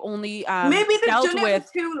 they've only maybe they've done it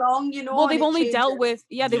for too long, you know. Well, they've only dealt with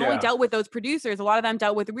only dealt with those producers. A lot of them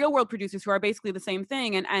dealt with real world producers who are basically the same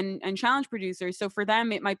thing, and challenge producers. So for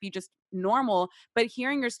them, it might be just normal. But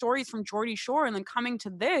hearing your stories from Geordie Shore and then coming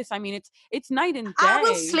to this, I mean, it's night and day. I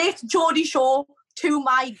will slate Geordie Shore to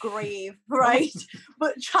my grave, right?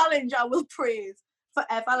 But challenge I will praise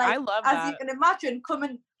forever. Like, I love as that. you can imagine,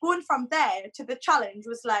 going from there to the challenge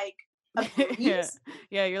was like a breeze.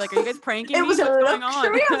 Yeah, you're like, are you guys pranking me? It was What's a going on?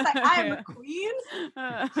 luxury. I was like, I am a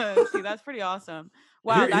queen. See, that's pretty awesome.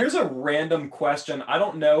 Wow. Here's a random question. I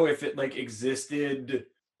don't know if it like existed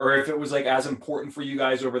or if it was like as important for you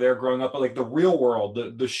guys over there growing up, but like the Real World,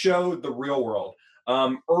 the show, The Real World.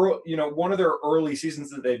 One of their early seasons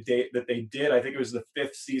that they did, I think it was the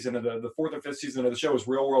fifth season of the fourth or fifth season of the show, was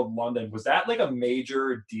Real World London. Was that like a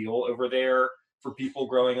major deal over there for people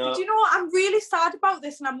growing up? Do you know what? I'm really sad about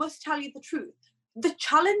this, and I must tell you the truth. The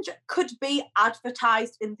challenge could be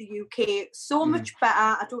advertised in the UK so much better.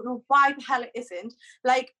 I don't know why the hell it isn't.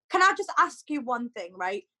 Like, can I just ask you one thing,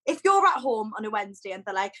 right? If you're at home on a Wednesday and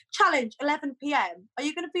they're like, challenge 11 p.m, are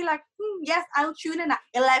you going to be like, yes, I'll tune in at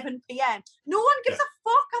 11 p.m? No one gives a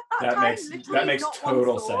fuck at that time. That makes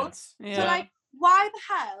total sense. Yeah. So, like, why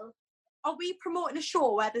the hell are we promoting a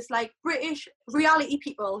show where there's, like, British reality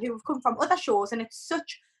people who have come from other shows, and it's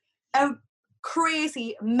such a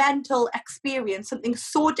crazy mental experience, something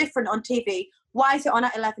so different on TV? Why is it on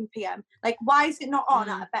at 11 p.m? Like, why is it not on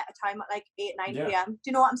at a better time at like 8-9 p.m? Do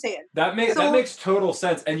you know what I'm saying? That makes total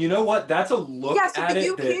sense. And you know what? That's a look at it. Yeah,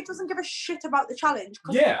 so the UK doesn't give a shit about the challenge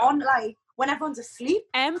because it's on like when everyone's asleep.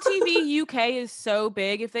 MTV UK is so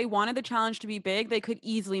big. If they wanted the challenge to be big, they could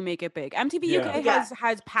easily make it big. MTV UK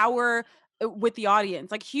has power with the audience,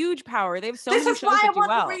 like huge power. They have so many shows that do well. This is why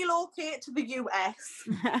I want to relocate to the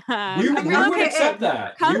US. we would accept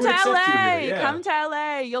that. Come to LA. Come to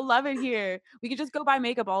LA. You'll love it here. We could just go buy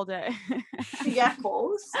makeup all day. Yeah, of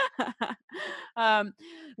course.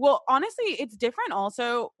 Well, honestly, it's different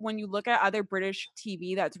also when you look at other British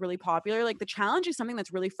TV that's really popular. Like, the challenge is something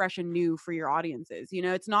that's really fresh and new for your audiences. You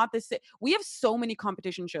know, it's not this. We have so many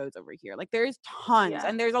competition shows over here. Like, there's tons,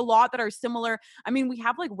 and there's a lot that are similar. I mean, we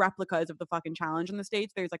have like replicas of the fucking challenge in the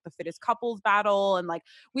States. There's like the fittest couples battle, and like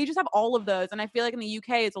we just have all of those. And I feel like in the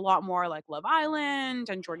UK it's a lot more like Love Island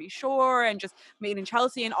and Geordie Shore and just Made in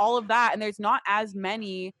Chelsea and all of that. And there's not as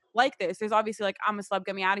many like this. There's obviously like I'm a Celeb,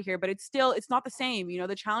 Get Me Out of Here, but it's not the same. You know,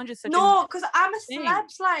 the challenge is such because I'm a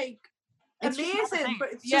Celeb's like amazing,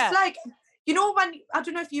 but it's just like, you know, when I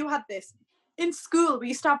don't know if you had this. In school, we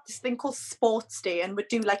used to have this thing called Sports Day, and we'd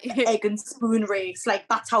do like an egg and spoon race. Like,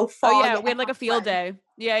 that's how far. Oh yeah, we had like a field day.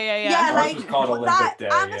 Yeah. Yeah, like was called Olympic Day.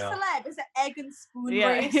 I'm a Celeb is an egg and spoon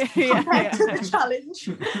race compared to the challenge.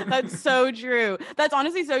 That's so true. That's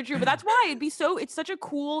honestly so true. But that's why it's such a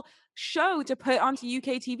cool show to put onto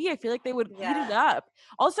UK TV. I feel like they would eat it up.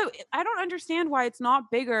 Also, I don't understand why it's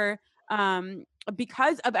not bigger.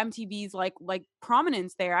 Because of MTV's like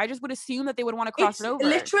prominence there. I just would assume that they would want to cross it over.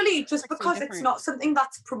 Literally just because it's not something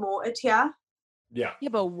that's promoted here. Yeah,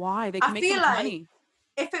 but why? They can make so much money.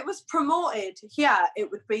 If it was promoted here, it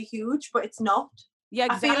would be huge, but it's not. Yeah,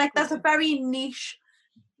 exactly. I feel like there's a very niche,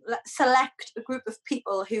 select group of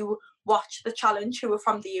people who watch the challenge who are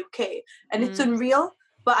from the UK, and it's unreal.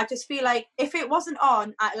 But I just feel like if it wasn't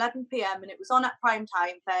on at 11 p.m. and it was on at prime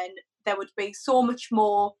time, then there would be so much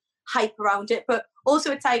more hype around it. But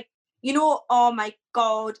also it's like, you know, oh my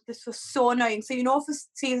god, this was so annoying. So, you know, for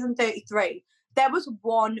season 33 there was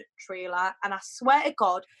one trailer, and I swear to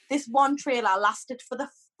god this one trailer lasted for the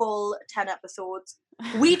full 10 episodes.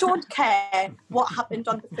 We don't care what happened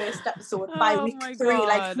on the first episode by week 3.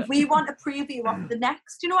 Like, we want a preview of the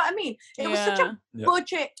next, you know what I mean? It was such a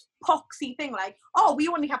budget poxy thing, like, oh, we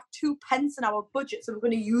only have 2 pence in our budget, so we're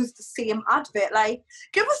going to use the same advert. Like,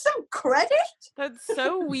 give us some credit. That's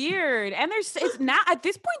so weird. And it's now at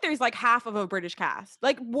this point there's like half of a British cast.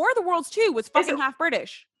 Like, War of the Worlds 2 was fucking half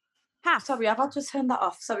British. Half. Sorry, I've had to turn that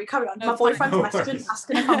off. Sorry, carry on. My boyfriend's messaging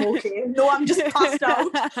asking if I'm okay. No, I'm just passed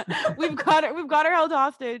out. We've got her held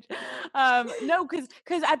hostage. No,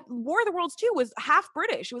 because at War of the Worlds 2 was half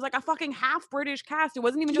British. It was like a fucking half British cast. It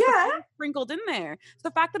wasn't even just sprinkled in there. So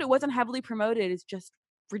the fact that it wasn't heavily promoted is just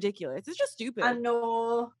ridiculous. It's just stupid. I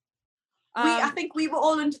know. I think we were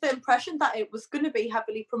all under the impression that it was going to be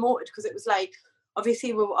heavily promoted because it was like,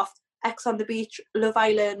 obviously we were off X on the Beach, Love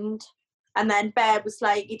Island, and then Bear was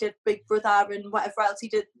like, he did Big Brother and whatever else he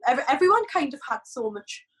did. Everyone kind of had so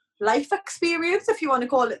much life experience, if you want to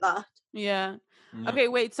call it that. Yeah. Okay,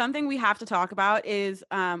 wait, something we have to talk about is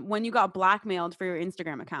when you got blackmailed for your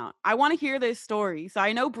Instagram account. I want to hear this story. So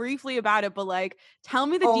I know briefly about it, but like, tell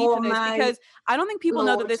me the deets of this, because I don't think people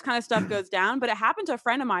know that this kind of stuff goes down, but it happened to a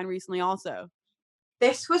friend of mine recently also.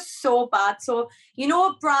 This was so bad. So, you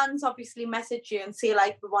know, brands obviously message you and say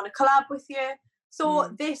like, we want to collab with you.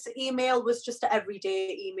 So this email was just an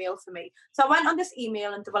everyday email for me. So I went on this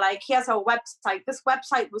email and they were like, here's our website. This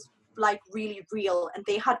website was like really real and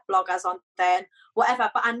they had bloggers on there and whatever.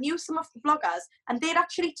 But I knew some of the bloggers and they'd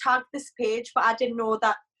actually tagged this page, but I didn't know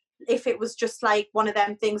that if it was just like one of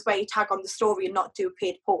them things where you tag on the story and not do a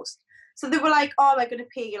paid post. So they were like, oh, we're going to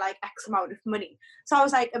pay you like X amount of money. So I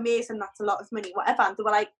was like, amazing, that's a lot of money, whatever. And they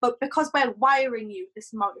were like, but because we're wiring you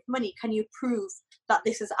this amount of money, can you prove that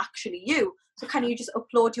this is actually you? So can you just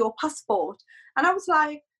upload your passport? And I was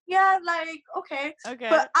like, yeah, like, okay.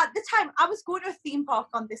 But at the time, I was going to a theme park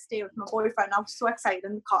on this day with my boyfriend. I was so excited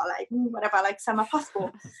in the car, like, whatever, like, send my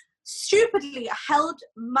passport. Stupidly, I held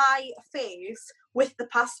my face with the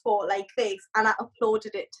passport like this and I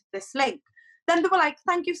uploaded it to this link. Then they were like,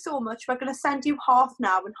 thank you so much. We're going to send you half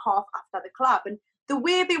now and half after the collab. And the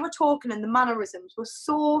way they were talking and the mannerisms were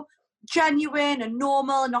so genuine and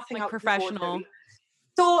normal, nothing like out professional.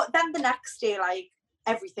 So then the next day, like,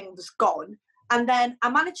 everything was gone. And then I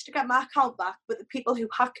managed to get my account back, but the people who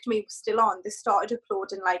hacked me were still on. They started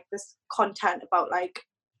uploading, like, this content about, like,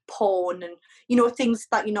 porn and, you know, things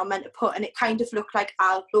that you're not meant to put. And it kind of looked like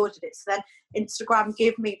I uploaded it. So then Instagram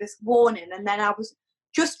gave me this warning. And then I was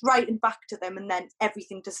just writing back to them and then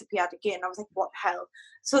everything disappeared again. I was like, what the hell?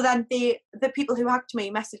 So then the people who hacked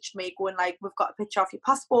me messaged me going like, we've got a picture of your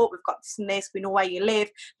passport, we've got this and this, we know where you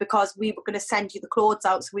live because we were going to send you the clothes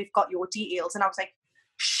out, so we've got your details. And I was like,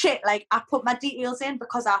 shit, like I put my details in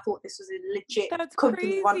because I thought this was a legit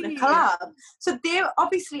company wanting to collab. So they're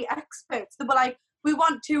obviously experts. They were like, we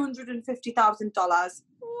want $250,000.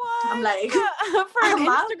 I'm like, for an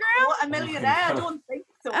Instagram? A millionaire? I don't think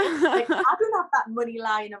so. Like, I don't have that money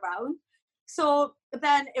lying around. So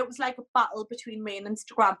then it was like a battle between me and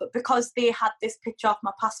Instagram. But because they had this picture of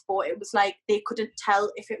my passport, it was like they couldn't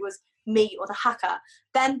tell if it was me or the hacker.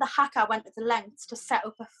 Then the hacker went to the lengths to set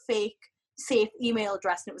up a fake safe email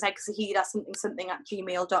address, and it was like Zahida something at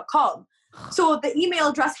gmail.com. So the email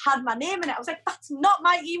address had my name in it. I was like, that's not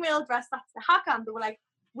my email address, that's the hacker. And they were like,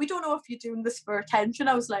 we don't know if you're doing this for attention.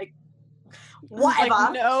 I was like, whatever.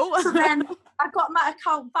 Like, no. So then I got my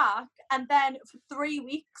account back, and then for 3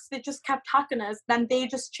 weeks they just kept hacking us. Then they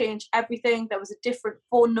just changed everything. There was a different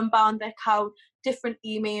phone number on their account, different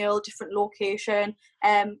email, different location,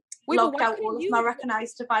 logged out all of my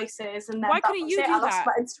recognized devices, and then why couldn't you do I lost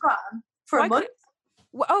my Instagram for a month.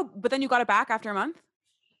 But then you got it back after a month?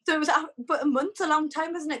 So it was, but a month's a long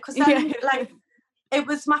time, isn't it? Because then, like, it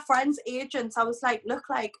was my friend's agents. I was like, look,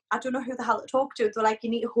 like, I don't know who the hell to talk to. They're like, you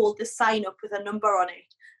need to hold this sign up with a number on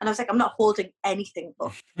it. And I was like, I'm not holding anything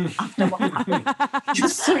up after what happened,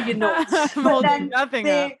 just so you know. But then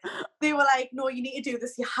they were like, no, you need to do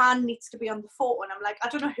this. Your hand needs to be on the photo. And I'm like, I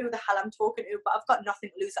don't know who the hell I'm talking to, but I've got nothing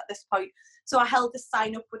to lose at this point. So I held this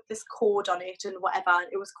sign up with this code on it and whatever. And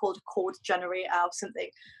it was called a code generator or something.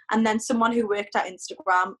 And then someone who worked at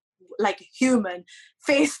Instagram, like a human,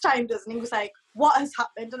 FaceTimed us and he was like, what has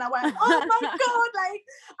happened? And I went, oh my God, like,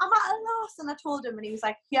 I'm at a loss. And I told him, and he was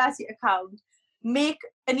like, here's your account. Make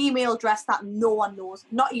an email address that no one knows,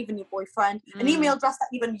 not even your boyfriend, an email address that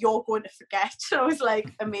even you're going to forget. I was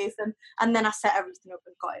like, amazing. And then I set everything up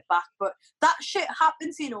and got it back. But that shit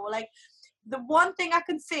happens, you know, like, the one thing I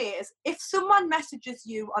can say is if someone messages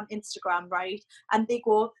you on Instagram, right, and they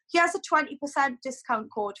go, here's a 20%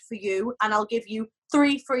 discount code for you and I'll give you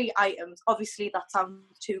 3 free items. Obviously, that sounds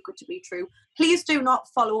too good to be true. Please do not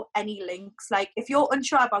follow any links. Like, if you're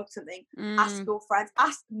unsure about something, ask your friends.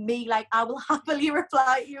 Ask me. Like, I will happily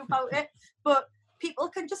reply to you about it. But people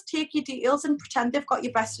can just take your details and pretend they've got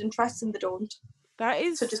your best interests and they don't. That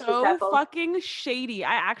is so fucking shady.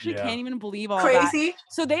 I actually can't even believe all crazy. That.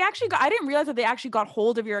 So they actually I didn't realize that they actually got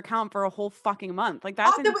hold of your account for a whole fucking month. Like,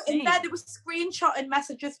 that's insane. There was screenshotting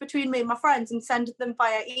messages between me and my friends and sending them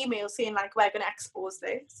via email saying, like, we're going to expose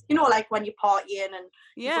this. You know, like when you're partying and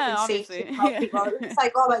obviously. People, it's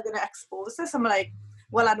like, oh, we're going to expose this. I'm like,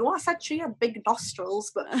 well, I know I said she had big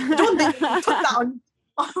nostrils, but I don't think you can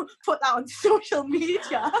put that on social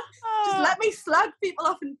media. Just let me slag people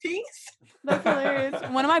off in peace. That's hilarious.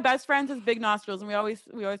 One of my best friends has big nostrils, and we always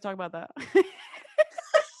talk about that.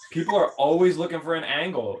 People are always looking for an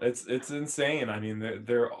angle. It's insane. I mean,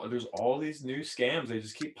 there's all these new scams. They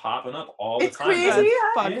just keep popping up all the It's time. crazy. That's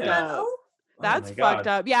Yeah. fucked up. That's my fucked God.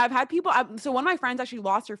 up. Yeah, I've had people. So one of my friends actually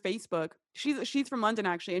lost her Facebook. She's from London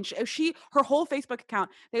actually, and her whole Facebook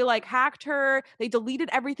account, they like hacked her. They deleted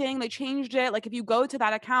everything. They changed it. Like if you go to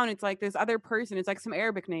that account, it's like this other person. It's like some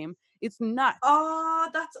Arabic name. It's nuts. Oh,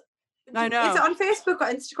 I know. Is it on Facebook or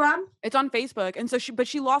Instagram? It's on Facebook, and so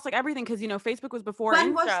she lost like everything because Facebook was before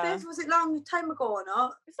When Insta. was this? Was it long time ago or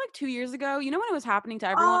not? It's like 2 years ago. You know when it was happening to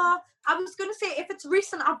everyone? I was gonna say if it's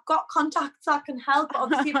recent, I've got contacts that can help. But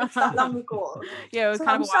obviously, if it's that long ago, Yeah, it was so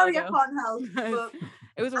kind I'm of a while sorry ago. I can't help. But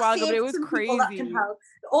It was a while ago, but it was some crazy. people that can help.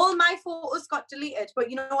 All my photos got deleted, but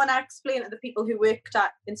you know when I explained to the people who worked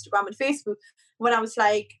at Instagram and Facebook, when I was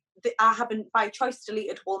like, I haven't by choice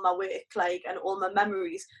deleted all my work, like, and all my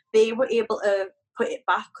memories, they were able to put it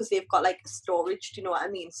back because they've got like storage. Do you know what I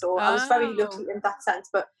mean? So I was very lucky in that sense.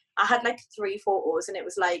 But I had like 3 photos, and it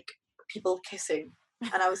was like people kissing.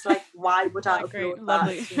 And I was like, why would I upload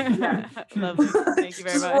Lovely. that? Yeah. Lovely. Thank you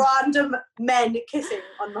very Just much. random men kissing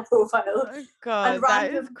on my profile. Oh, God, and that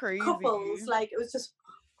is random crazy. couples. Like, it was just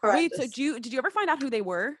Wait, horrendous. so did you ever find out who they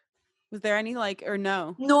were? Was there any like, or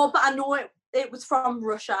no? No, but I know it was from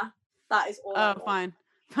Russia. That is all I know.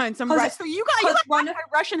 Fine. So you got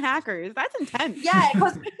Russian hackers. That's intense. Yeah,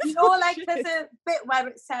 because you know, like there's a bit where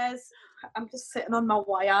it says, I'm just sitting on my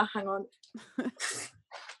wire. Hang on.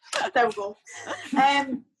 There we go.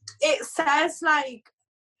 It says like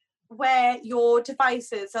where your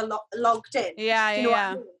devices are logged in. Yeah, you know what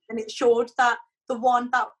I mean? And it showed that the one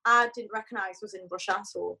that I didn't recognize was in Russia.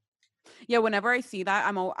 So yeah, whenever I see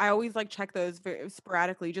that, I always like check those very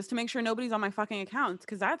sporadically just to make sure nobody's on my fucking accounts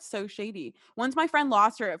because that's so shady. Once my friend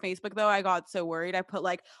lost her at Facebook, though, I got so worried. I put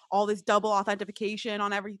like all this double authentication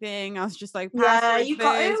on everything. I was just like, yeah, you've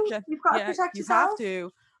got to protect yourself. You have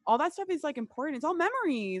to. All that stuff is like important. It's all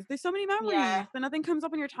memories. There's so many memories, but nothing comes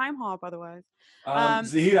up in your time hop otherwise.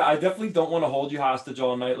 Zahida, I definitely don't want to hold you hostage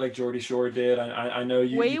all night like Geordie Shore did. I know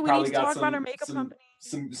you. Wait, you we probably need to got talk some, about our makeup some,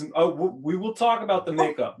 company. We will talk about the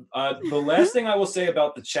makeup. The last thing I will say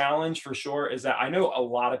about the challenge for sure is that I know a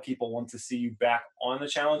lot of people want to see you back on the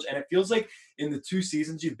challenge, and it feels like in the 2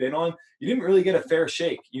 seasons you've been on, you didn't really get a fair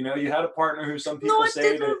shake. You know, you had a partner who some people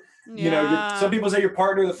say that. You know, some people say your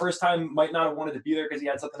partner the first time might not have wanted to be there because he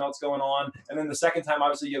had something else going on. And then the second time,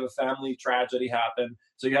 obviously, you have a family tragedy happen.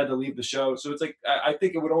 So you had to leave the show. So it's like, I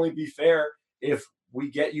think it would only be fair if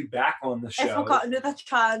we get you back on the show. If I got another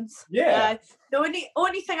chance. Yeah. The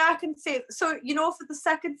only thing I can say, so, you know, for the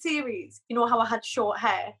second series, you know how I had short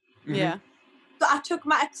hair? Yeah. So I took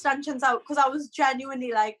my extensions out because I was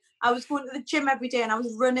genuinely like, I was going to the gym every day and I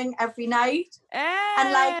was running every night.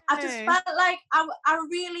 And like, I just felt like I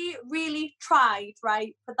really, really tried,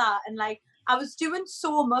 right, for that. And like, I was doing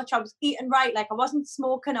so much. I was eating right. Like, I wasn't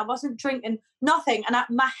smoking. I wasn't drinking, nothing. And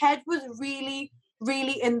my head was really,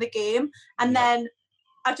 really in the game. And then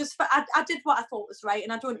I did what I thought was right.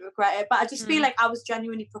 And I don't regret it. But I just feel like I was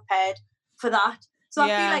genuinely prepared for that. So I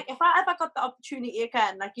feel like if I ever got the opportunity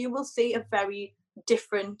again, like, you will see a very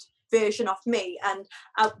different version of me, and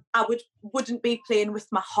I wouldn't be playing with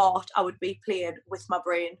my heart. I would be playing with my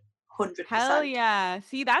brain. 100%. Hell yeah!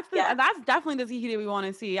 See, that's definitely the Zahida we want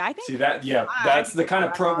to see. I think. See that? Yeah, that's the kind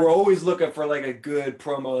of we're always looking for, like a good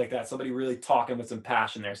promo like that. Somebody really talking with some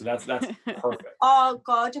passion there. So that's perfect. Oh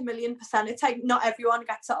God, 1,000,000%. It's like not everyone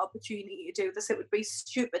gets the opportunity to do this. It would be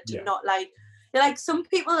stupid to not like some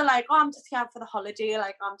people are like, oh, I'm just here for the holiday.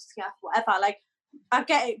 Like, I'm just here for whatever. Like, I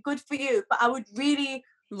get it, good for you, but I would really.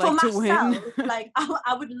 Like for to myself, win. like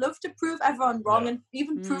I would love to prove everyone wrong and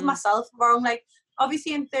even prove myself wrong. Like,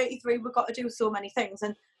 obviously in 33 we've got to do so many things,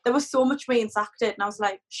 and there was so much me and Zach did, and I was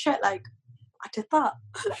like, shit, like I did that.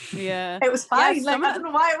 Yeah, it was fine. Yeah, like I don't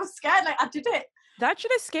know why I was scared. Like I did it. That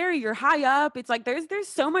shit is scary. You're high up. It's like there's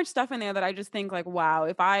so much stuff in there that I just think like, wow,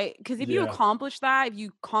 because if you accomplish that, if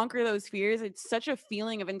you conquer those fears, it's such a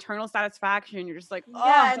feeling of internal satisfaction. You're just like, oh,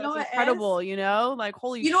 that's incredible, you know? Like,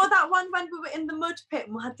 holy know that one when we were in the mud pit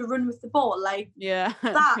and we had to run with the ball? Like, that,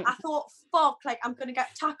 I thought, fuck, like I'm gonna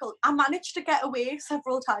get tackled. I managed to get away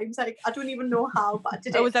several times. Like, I don't even know how, but I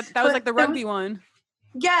did it. That was like the rugby one.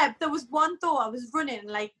 Yeah, there was one though, I was running,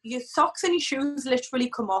 like your socks and your shoes literally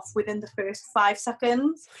come off within the first 5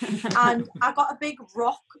 seconds. And I got a big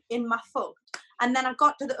rock in my foot. And then I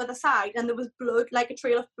got to the other side and there was blood, like a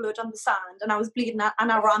trail of blood on the sand. And I was bleeding out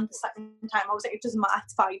and I ran the second time. I was like, it doesn't matter,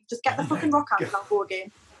 it's fine. Just get the fucking rock out and I'll go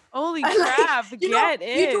again. Holy crap, you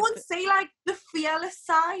don't see like the fearless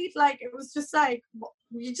side. Like, it was just like,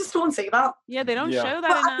 you just don't see that. Yeah, they don't show that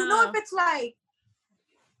but enough. I don't know if it's like,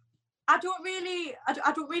 I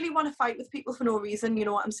don't really want to fight with people for no reason, you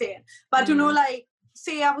know what I'm saying? But I don't know, like,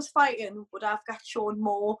 say I was fighting, would I have got shown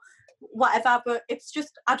more, whatever, but it's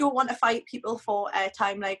just, I don't want to fight people for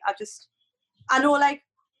airtime. Like, I know, like,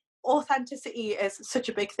 authenticity is such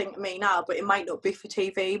a big thing to me now, but it might not be for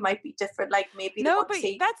TV. It might be different. Like, maybe they want to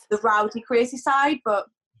see the rowdy, crazy side, but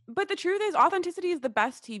the truth is, authenticity is the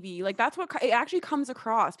best TV. Like, that's what it actually comes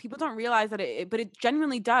across. People don't realize that but it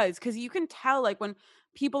genuinely does, because you can tell, like, when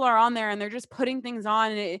people are on there and they're just putting things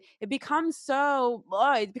on, and it becomes so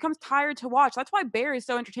it becomes tired to watch. That's why Bear is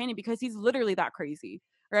so entertaining, because he's literally that crazy,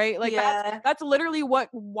 right? Like, that's literally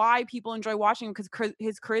why people enjoy watching him, because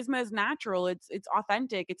his charisma is natural. It's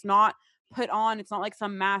authentic. It's not put on. It's not like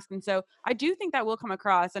some mask. And so I do think that will come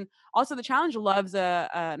across. And also, the challenge loves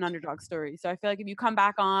an underdog story. So I feel like if you come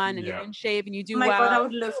back on and you're in shape and you do God, I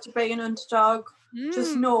would love to be an underdog.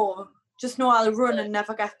 Just know I'll run and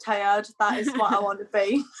never get tired. That is what I want to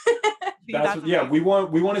be. We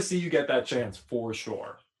want to see you get that chance for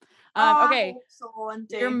sure. Okay,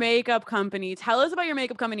 your makeup company. Tell us about your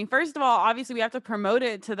makeup company. First of all, obviously we have to promote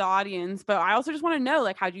it to the audience, but I also just want to know,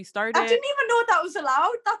 like, how'd you start it? I didn't even know that was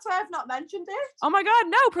allowed. That's why I've not mentioned it. Oh my God,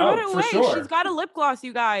 no, promote it away. Sure. She's got a lip gloss,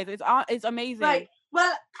 you guys. It's amazing. Right.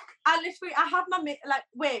 Well, I have my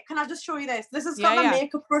wait, can I just show you this? This has got my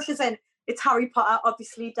makeup brushes in. It's Harry Potter,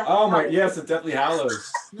 obviously. Definitely. Oh my, yes, it definitely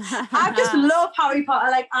hallows. I just love Harry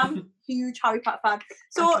Potter. Like, I'm a huge Harry Potter fan.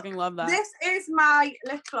 So I fucking love that. This is my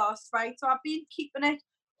lip gloss, right? So I've been keeping it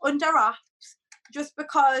under wraps just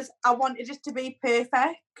because I wanted it to be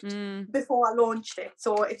perfect before I launched it.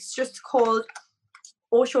 So it's just called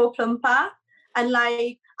Osho Plumper. And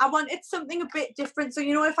like, I wanted something a bit different. So,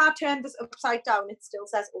 you know, if I turn this upside down, it still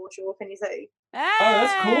says Osho. Can you see? Hey, oh,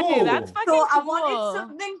 that's cool. That's fucking cool. I wanted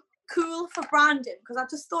something cool for branding, because I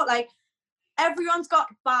just thought, like, everyone's got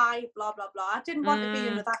by blah blah blah. I didn't want to be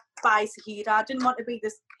another by Zahida. I didn't want to be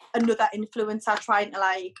another influencer trying to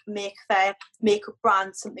like make their makeup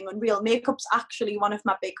brand something unreal. Makeup's actually one of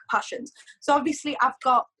my big passions. So obviously I've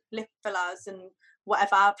got lip fillers and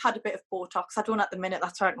whatever. I've had a bit of Botox. I don't at the minute,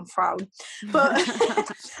 that's why I can frown. But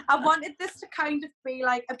I wanted this to kind of be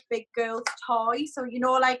like a big girl's toy. So, you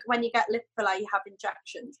know, like when you get lip filler, you have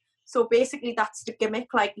injections. So basically that's the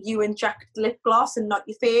gimmick, like you inject lip gloss and not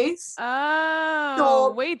your face. Oh,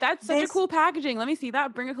 so wait, that's such a cool packaging. Let me see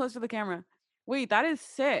that. Bring it close to the camera. Wait, that is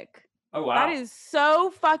sick. Oh, wow. That is so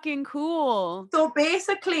fucking cool. So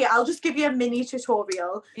basically, I'll just give you a mini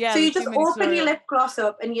tutorial. Yeah, so you just open your lip gloss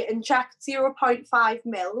up and you inject 0.5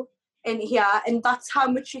 ml in here, and that's how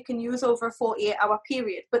much you can use over a 48-hour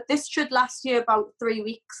period. But this should last you about 3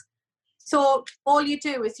 weeks. So all you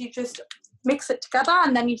do is you just mix it together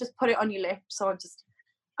and then you just put it on your lips. So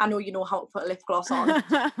I know you know how to put a lip gloss on,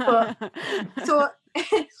 but so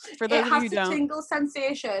for those it has a tingle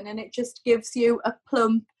sensation, and it just gives you a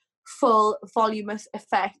plump, full, voluminous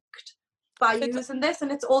effect by using this.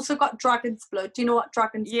 And it's also got dragon's blood. Do you know what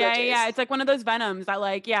dragon's blood is? Yeah, it's like one of those venoms that,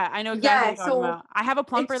 like, I know exactly what you're talking about. I have a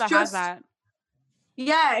plumper that has that.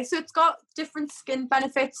 Yeah, so it's got different skin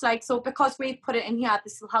benefits, like, so because we put it in here,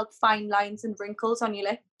 this will help fine lines and wrinkles on your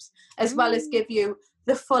lips, as well as give you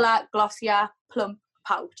the fuller, glossier, plump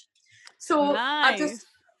pout. So nice.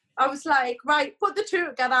 I was like, right, put the two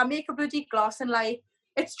together, make a bloody gloss, and like,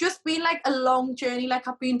 it's just been like a long journey. Like,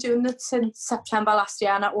 I've been doing it since September last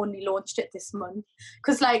year, and I only launched it this month.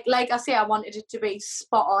 Because like I say, I wanted it to be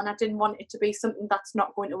spot on. I didn't want it to be something that's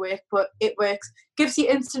not going to work, but it works. Gives you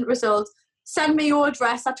instant results. Send me your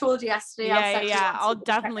address. I told you yesterday. I'll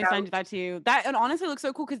definitely send that to you. That, and honestly, looks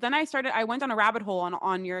so cool, because then I went on a rabbit hole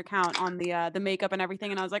on your account on the makeup and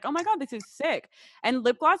everything, and I was like, oh my God, this is sick. And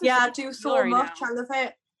lip gloss is I do so much. I love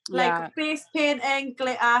it. Like face painting,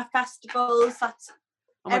 glitter, festivals, that's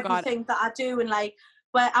everything that I do. And like,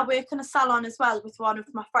 where I work in a salon as well with one of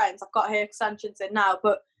my friends. I've got hair extensions in now,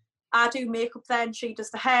 but I do makeup there and she does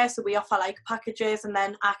the hair, so we offer like packages, and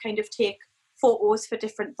then I kind of take photos for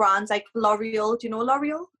different brands, like L'Oreal. Do you know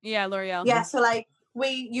L'Oreal? Yeah, L'Oreal. Yeah, so like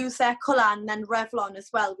we use their colour, and then Revlon as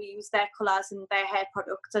well. We use their colours and their hair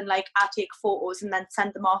products, and like I take photos and then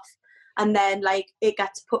send them off, and then like it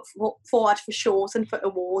gets put forward for shows and for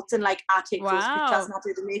awards, and like I take those pictures and I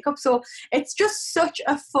do the makeup. So it's just such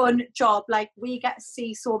a fun job. Like, we get to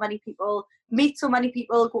see so many people, meet so many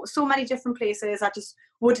people, go to so many different places. I just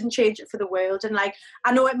wouldn't change it for the world. And like,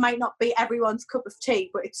 I know it might not be everyone's cup of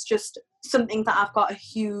tea, but it's just something that I've got a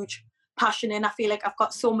huge passion in. I feel like I've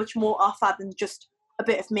got so much more offer than just a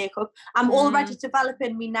bit of makeup. I'm already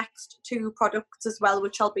developing my next 2 products as well,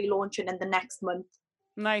 which I'll be launching in the next month.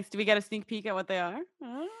 Nice. Do we get a sneak peek at what they are?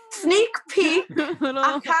 Sneak peek.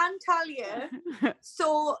 I can tell you.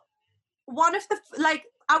 So one of the, like,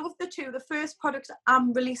 out of the two, the first product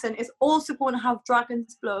I'm releasing is also going to have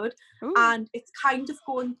dragon's blood. Ooh. And it's kind of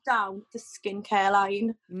going down the skincare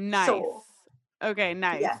line. Nice. So, okay,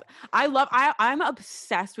 nice. yeah. I'm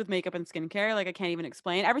obsessed with makeup and skincare. Like, I can't even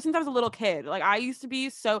explain. Ever since I was a little kid, like I used to be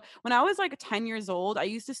when I was like 10 years old, I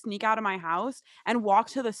used to sneak out of my house and walk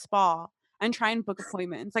to the spa and try and book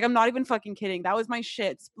appointments. Like, I'm not even fucking kidding. That was my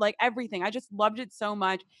shit. Like, everything. I just loved it so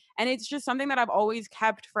much. And it's just something that I've always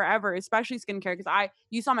kept forever, especially skincare. Because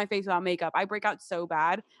you saw my face without makeup. I break out so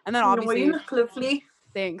bad. And then obviously, you look lovely.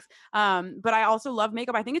 Thanks. But I also love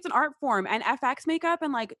makeup. I think it's an art form, and FX makeup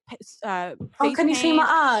and like face can you see my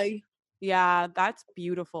eye? Yeah, that's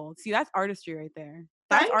beautiful. See, that's artistry right there.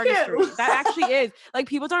 That's Thank artistry. you. That actually is. Like,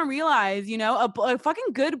 people don't realize, you know, a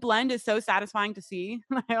fucking good blend is so satisfying to see.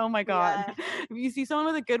 Like, oh my God. Yeah. If you see someone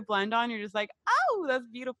with a good blend on, you're just like, oh, that's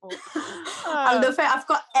beautiful. I love it. I've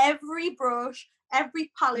got every brush,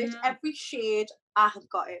 every palette, every shade. I have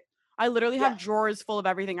got it. I literally have drawers full of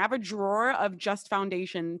everything. I have a drawer of just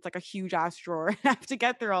foundation. It's like a huge ass drawer. I have to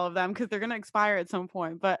get through all of them because they're going to expire at some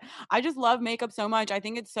point. But I just love makeup so much. I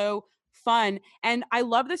think it's so fun. And I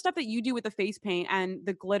love the stuff that you do with the face paint and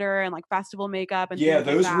the glitter and like festival makeup. And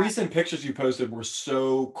those like recent pictures you posted were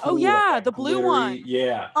so cool. Oh yeah, the blue one.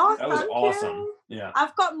 Yeah, that was awesome. You. Yeah,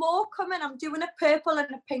 I've got more coming. I'm doing a purple and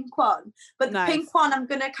a pink one. But the pink one, I'm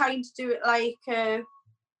going to kind of do it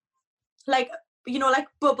like you know, like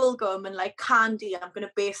bubble gum and like candy. I'm going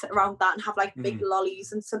to base it around that and have like big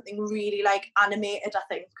lollies and something really like animated, I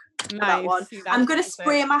think. That one. See, I'm going to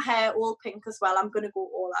spray my hair all pink as well. I'm going to go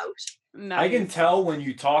all out. Nice. I can tell when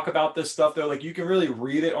you talk about this stuff though, like you can really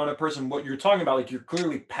read it on a person, what you're talking about. Like, you're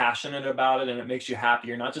clearly passionate about it and it makes you happy.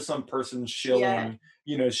 You're not just some person shilling,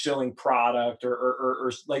 shilling product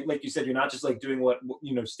or like you said, you're not just like doing what,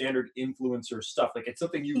 standard influencer stuff. Like, it's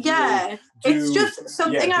something you really do, it's just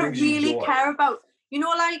something I really care about. You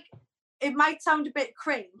know, like, it might sound a bit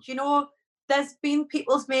cringe, you know, there's been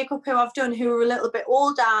people's makeup who I've done who are a little bit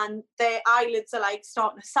older and their eyelids are like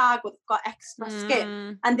starting to sag or they've got extra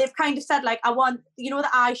skin. And they've kind of said like, I want, you know, the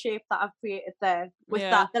eye shape that I've created there with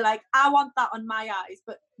that. They're like, I want that on my eyes,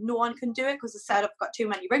 but no one can do it because they said I've got too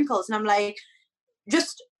many wrinkles. And I'm like,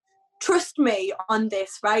 just trust me on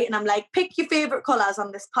this, right? And I'm like, pick your favorite colors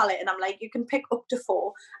on this palette. And I'm like, you can pick up to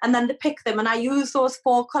 4. And then to pick them. And I use those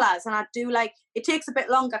 4 colors and I do like, it takes a bit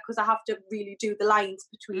longer because I have to really do the lines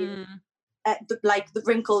between the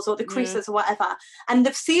wrinkles or the creases or whatever, and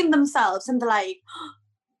they've seen themselves and they're like,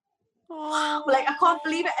 oh, like, I can't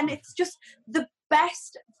believe it. And it's just the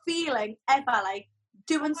best feeling ever, like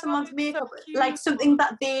doing someone's makeup, like something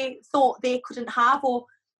that they thought they couldn't have, or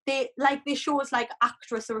they show us like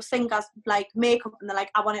actress or a singer's like makeup and they're like,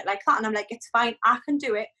 I want it like that, and I'm like, it's fine, I can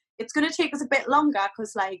do it. It's going to take us a bit longer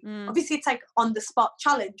because like obviously it's like on the spot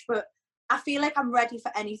challenge, but I feel like I'm ready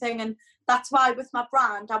for anything. And that's why with my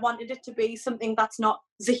brand, I wanted it to be something that's not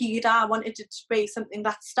Zahida. I wanted it to be something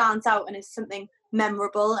that stands out and is something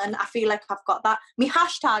memorable. And I feel like I've got that. My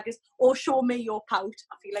hashtag is, "Oh, show me your pout."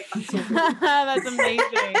 I feel like that's so good. That's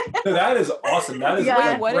amazing. No, that is awesome. That is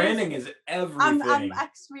branding is everything. I'm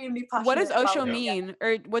extremely passionate. What does Osho mean?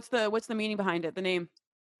 Or what's the meaning behind it, the name?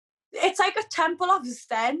 It's like a temple of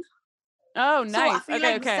Zen. Oh, nice. So I feel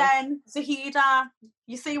like Zen, Zahida.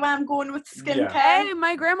 You see where I'm going with skincare? Hey,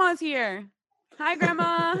 my grandma's here. Hi,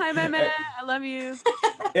 Grandma. Hi, Meme. I love you.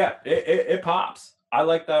 Yeah, it pops. I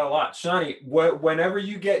like that a lot. Shani, whenever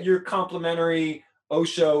you get your complimentary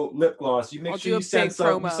Osho lip gloss, you make sure you send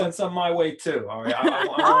some my way too. All right.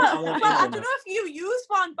 I don't know if you use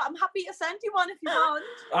one, but I'm happy to send you one if you want.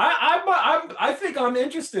 I think I'm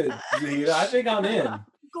interested, Zahida. I think I'm in.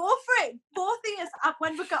 Go for it. Both things.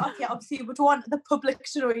 When we get up here, obviously, we don't want the public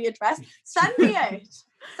to know your address. Send me it.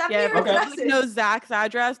 Send me your address. If know Zach's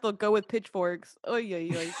address, they'll go with pitchforks. This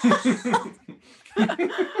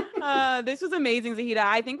was amazing, Zahida.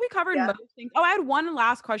 I think we covered most things. Oh, I had one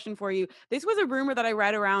last question for you. This was a rumor that I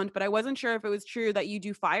read around, but I wasn't sure if it was true that you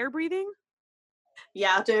do fire breathing.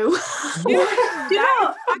 Yeah, I do. Do you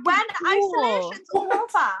know, when isolation's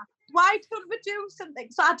over, why don't we do something?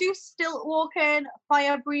 So I do stilt walking,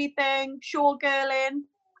 fire breathing, showgirling.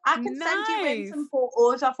 I can send you in some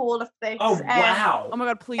photos of all of this. Oh, wow. Oh my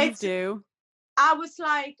God, please do. I was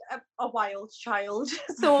like a wild child.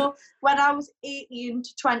 So when I was 18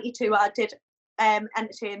 to 22, I did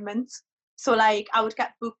entertainment. So like I would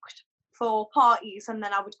get booked for parties and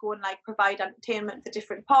then I would go and like provide entertainment for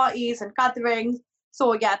different parties and gatherings.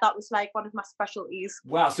 So yeah, that was like one of my specialties.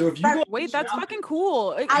 Wow. So if you wait, that's fucking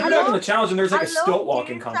cool. I go to the challenge and there's like a stilt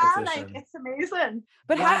walking competition. Like, it's amazing.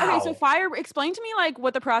 But explain to me like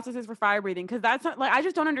what the process is for fire breathing, because that's not like, I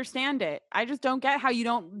just don't understand it. I just don't get how you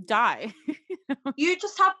don't die. You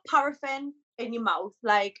just have paraffin in your mouth,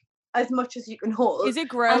 like as much as you can hold. Is it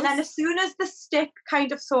gross? And then as soon as the stick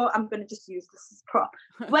kind of, so I'm going to just use this as a prop.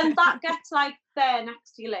 When that gets like there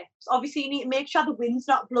next to your lips, obviously you need to make sure the wind's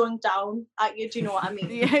not blowing down at you. Do you know what I mean?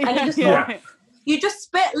 You just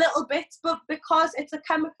spit little bits, but because it's a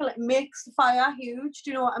chemical, it makes the fire huge. Do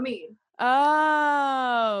you know what I mean?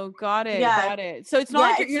 Oh, got it. Got it. So it's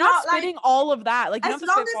not like you're not spitting like, all of that. Like you as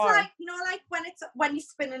long as like, you know, like when you're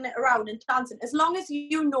spinning it around and dancing, as long as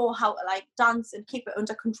you know how to like dance and keep it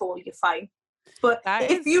under control, you're fine. But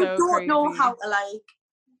if you don't know how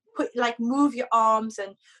to move your arms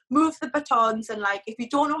and move the batons, and like if you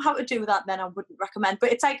don't know how to do that, then I wouldn't recommend.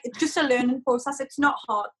 But it's like, it's just a learning process. It's not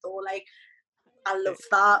hard though. Like, I love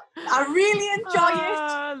that. I really enjoy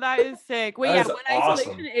it. That is sick. Wait, when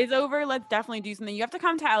isolation is over, let's definitely do something. You have to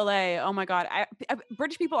come to LA. Oh my God.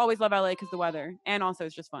 British people always love LA because the weather, and also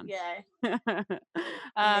it's just fun. Yeah.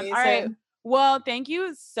 All right. Well, thank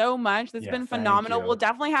you so much. This has been phenomenal. We'll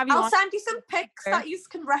definitely have you I'll send you some pics that you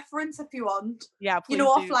can reference if you want. Yeah, please. You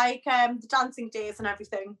know, of like the dancing days and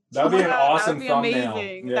everything. That would be an awesome thumbnail.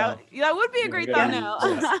 Amazing. Yeah. That would be a great thumbnail.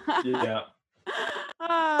 Yeah.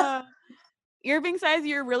 Irving says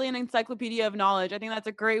you're really an encyclopedia of knowledge. I think that's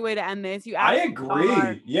a great way to end this. I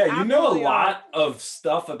agree. Yeah, you know a lot of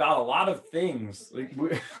stuff about a lot of things. Like,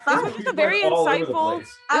 it's a very insightful.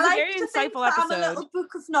 I like to think that I'm a little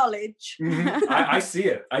book of knowledge. Mm-hmm. I see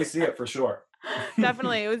it. I see it for sure.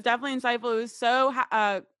 Definitely. It was definitely insightful. It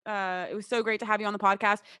was so great to have you on the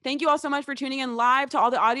podcast. Thank you all so much for tuning in live. To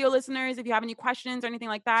all the audio listeners, if you have any questions or anything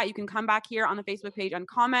like that, you can come back here on the Facebook page and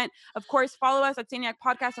comment. Of course, follow us at Saniac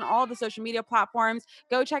Podcast on all of the social media platforms.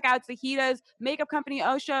 Go check out Zahida's makeup company,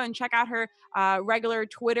 Osha, and check out her regular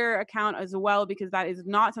Twitter account as well, because that is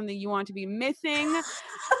not something you want to be missing.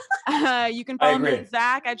 You can follow me,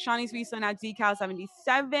 Zach, at Shawnee Sweetson, and at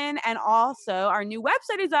zcal77. And also, our new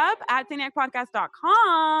website is up at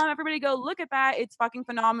saniacpodcast.com. Everybody go look at that. It's fucking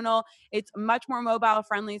phenomenal. It's much more mobile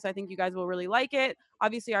friendly, so I think you guys will really like it.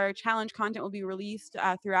 Obviously, our challenge content will be released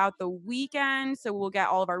throughout the weekend, so we'll get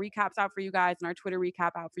all of our recaps out for you guys and our Twitter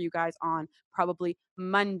recap out for you guys on probably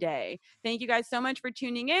Monday. Thank you guys so much for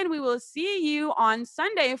tuning in. We will see you on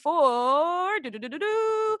Sunday for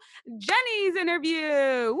Jenny's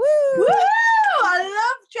interview. Woo! Woo! I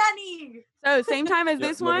love Jenny. So same time as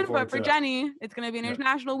this one, but for Jenny, it's going to be an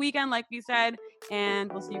international weekend, like we said,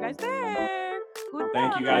 and we'll see you guys there. Goodbye.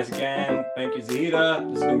 Thank you guys again. Thank you,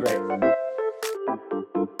 Zahida. This has been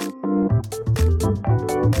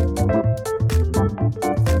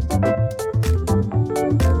great.